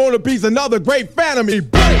ever gonna be's another great fan of me.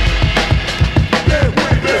 Break!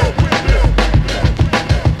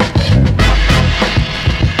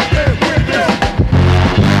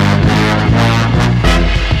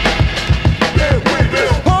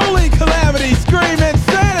 Holy calamity, scream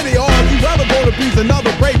insanity. All you ever gonna be's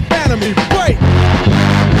another great fan of me. Break!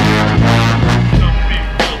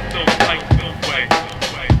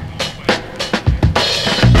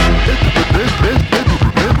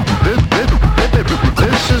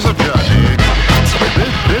 This is a journey.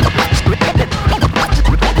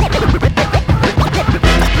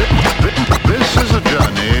 This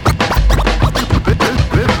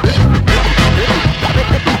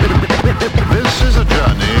is a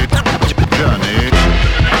journey.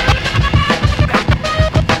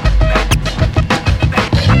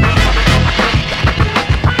 This is a journey.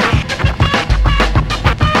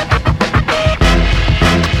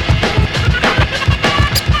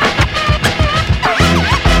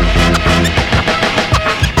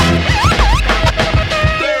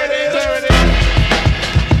 Journey.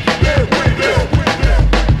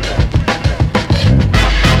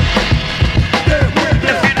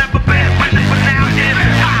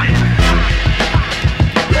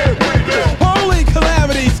 Holy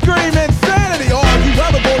calamity, scream insanity. All you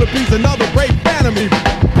ever gonna be's another great fan of me.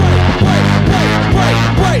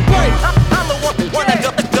 Break! I'm the one that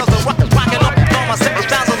does the rockin' up on my simple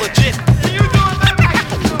styles are legit. I'm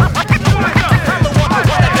the one that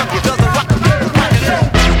does the rockin' up.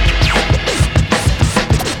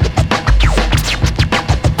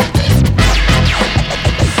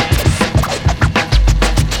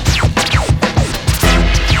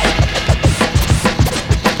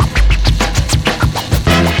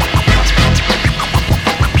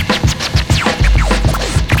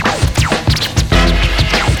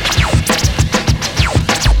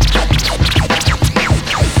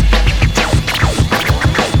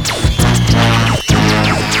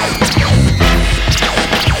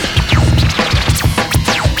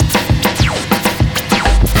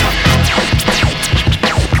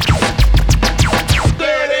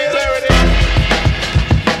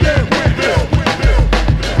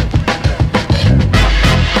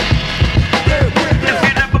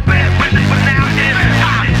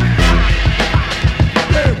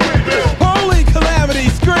 Holy calamity,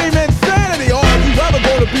 scream insanity. All you ever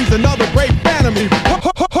gonna be's another great fan of me.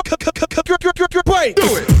 Break! Do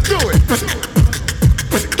it! Do it! Do it!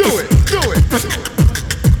 Do it! Do it!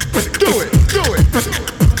 Do it! Do it! Do it!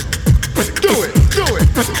 Do it! Do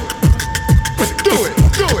it!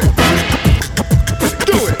 Do it! Do it! Do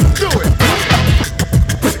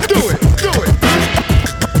it! Do it!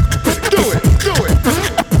 Do it! Do it!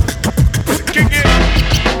 Kick it!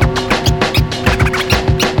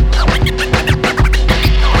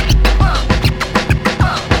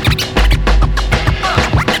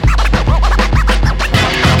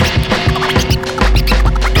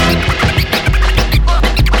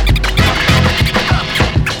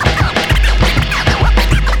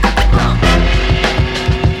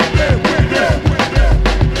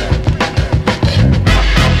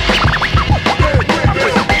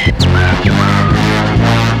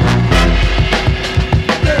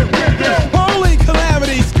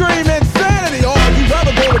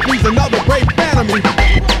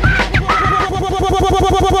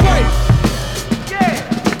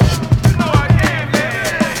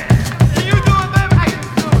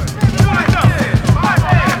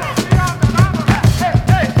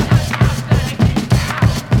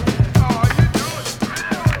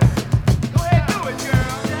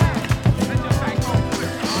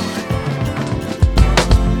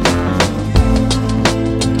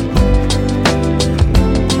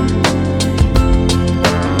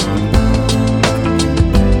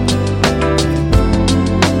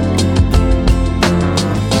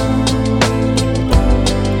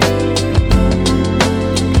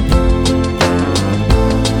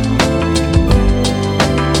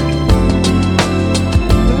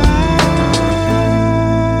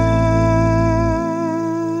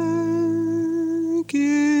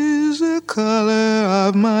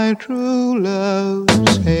 my true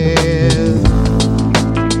love's hair.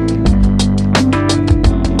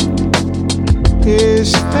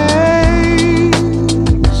 His face,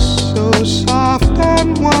 so soft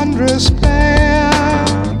and wondrous fair.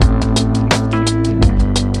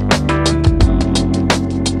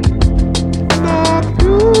 The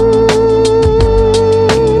purest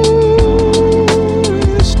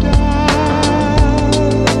eyes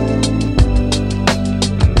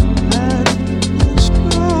and the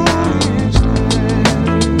strongest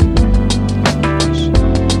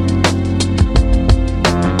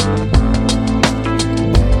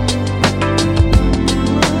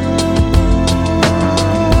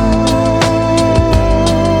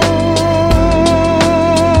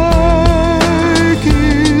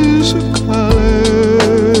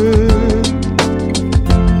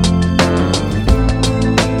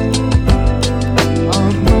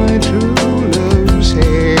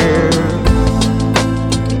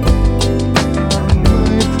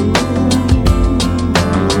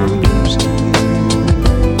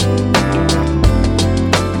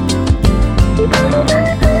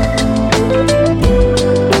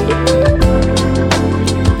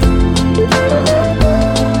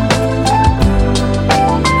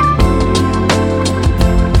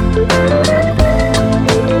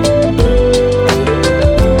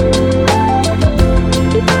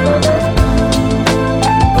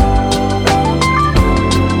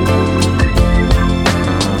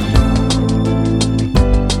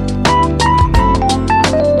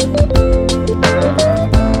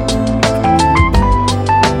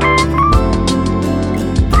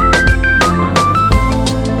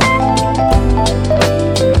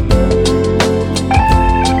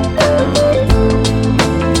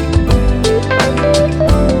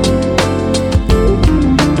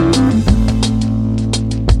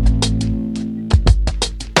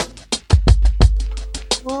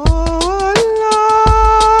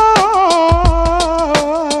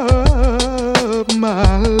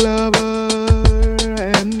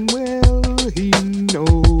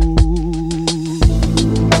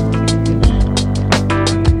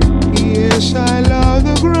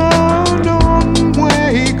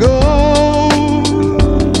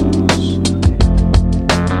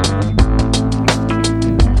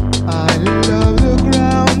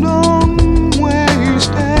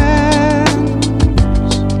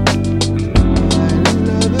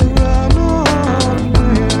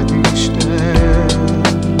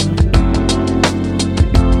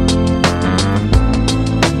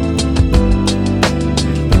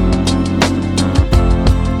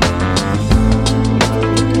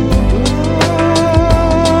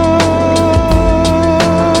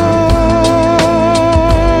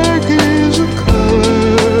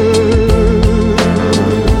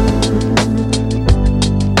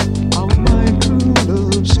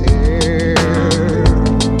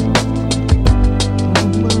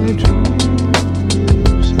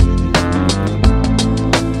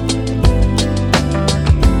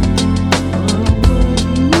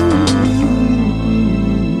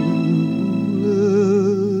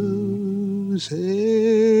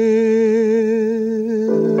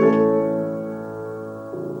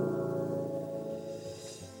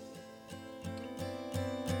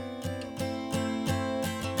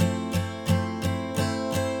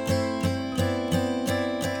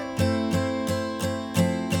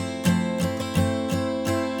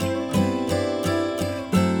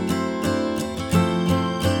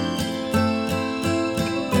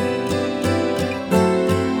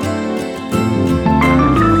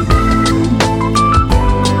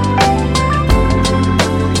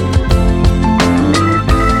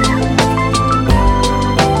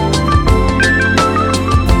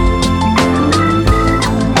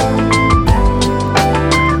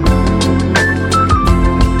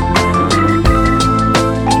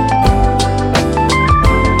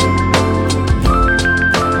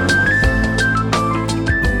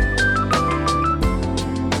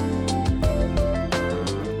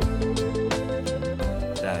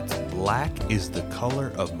Black is the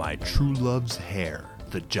color of my true love's hair,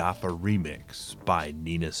 the Jaffa remix by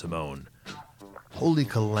Nina Simone. Holy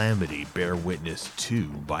Calamity, Bear Witness 2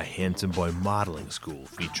 by Handsome Boy Modeling School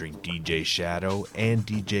featuring DJ Shadow and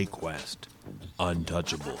DJ Quest.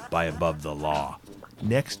 Untouchable by Above the Law.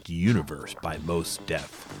 Next Universe by Mos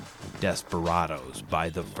Def. Desperados by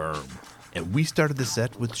The Firm. And we started the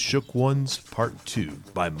set with Shook Ones Part 2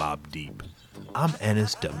 by Mobb Deep. I'm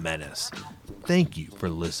Ennis de Menace. Thank you for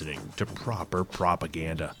listening to Proper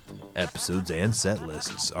Propaganda. Episodes and set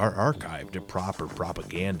lists are archived at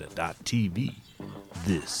properpropaganda.tv.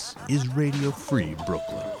 This is Radio Free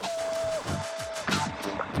Brooklyn.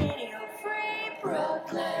 Radio Free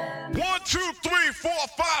Brooklyn. 4,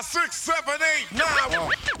 5, 6, 7, 8,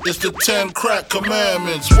 9. It's the 10 crack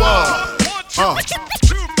commandments. Wow.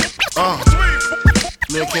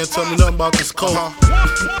 Man can't tell me nothing about this coke.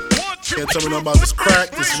 Can't tell me nothing about this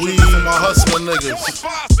crack, this weed, and my hustling niggas.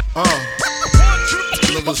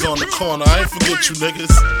 Niggas on the corner, I ain't forget you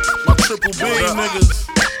niggas. My triple B niggas.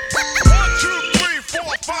 1, 2, 3, 4,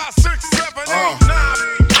 5, 6, 7, 8,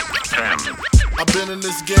 9. I've been in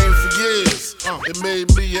this game for years. It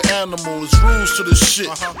made me an animal. It's rules to this shit.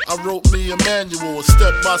 I wrote me a manual, a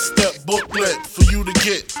step-by-step booklet for you to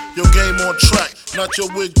get your game on track. Not your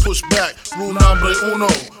wig pushed back. Rule number uno.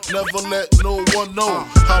 Never let no one know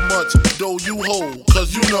how much dough you hold.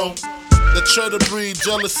 Cause you know that try to breed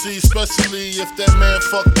jealousy, especially if that man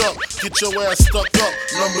fucked up. Get your ass stuck up.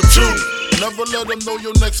 Number 2, never let them know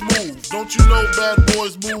your next move. Don't you know bad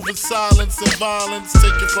boys move in silence and violence?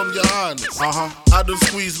 Take it from your highness. I done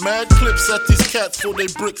squeeze mad clips at these cats for they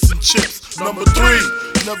bricks and chips. Number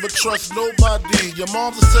 3, never trust nobody. Your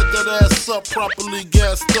mom's to set that ass up, properly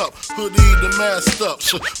gassed up. Hoodie the masked up.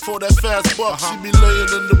 For that fast buck, she be laying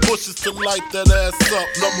in the bushes to light that ass up.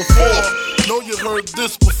 Number 4, know you heard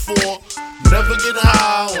this before. Never get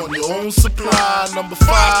high on your own supply. Number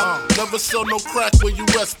 5, never sell no crack where you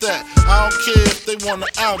rest at. I don't care if they want an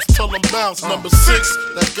ounce, tell them bounce. Number 6,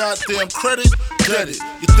 that goddamn credit, get it.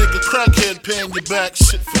 You think a crackhead paying you back,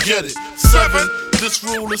 shit, forget it. 7, this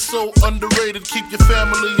rule is so underrated. Keep your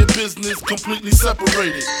family and business completely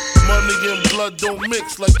separated. Money and blood don't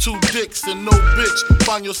mix like two dicks and no bitch.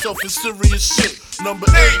 Find yourself in serious shit. Number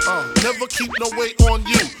 8, never keep no weight on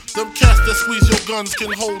you. Them cats that squeeze your guns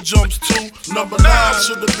can hold jumps too. Number 9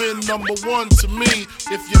 should have been number 1 to me.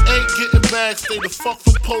 If you ain't getting back, stay the fuck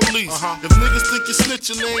from police. If niggas think you're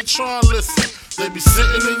snitching, they ain't trying to listen. They be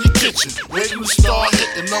sitting in your kitchen, waiting to start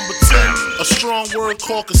hitting. Number 10, a strong word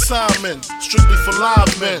called consignment. Strictly for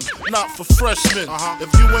live men, not for freshmen.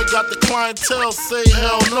 If you ain't got the clientele, say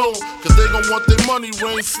hell no. Cause they gon' want their money,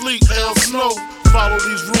 rain, sleet, hell, snow. Follow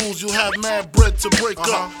these rules, you'll have mad bread to break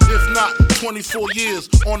up. If not, 24 years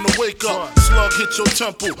on the wake up. Slug hit your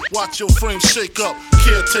temple, watch your frame shake up.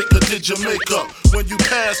 Caretaker did your makeup. When you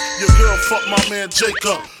pass, your girl fucked my man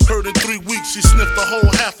Jacob. Heard in 3 weeks she sniffed the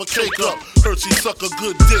whole half a cake up. Heard she suck a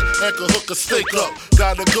good dick and could hook a steak up.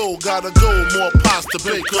 Gotta go, more pies to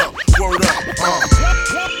bake up. Word up,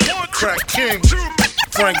 Crack King,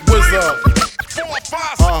 Frank Wizard. 4,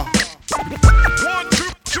 5, 1,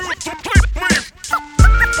 2, 3.